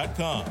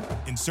Believe.com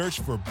and search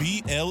for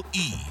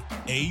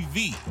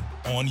BLEAV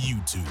on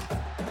YouTube.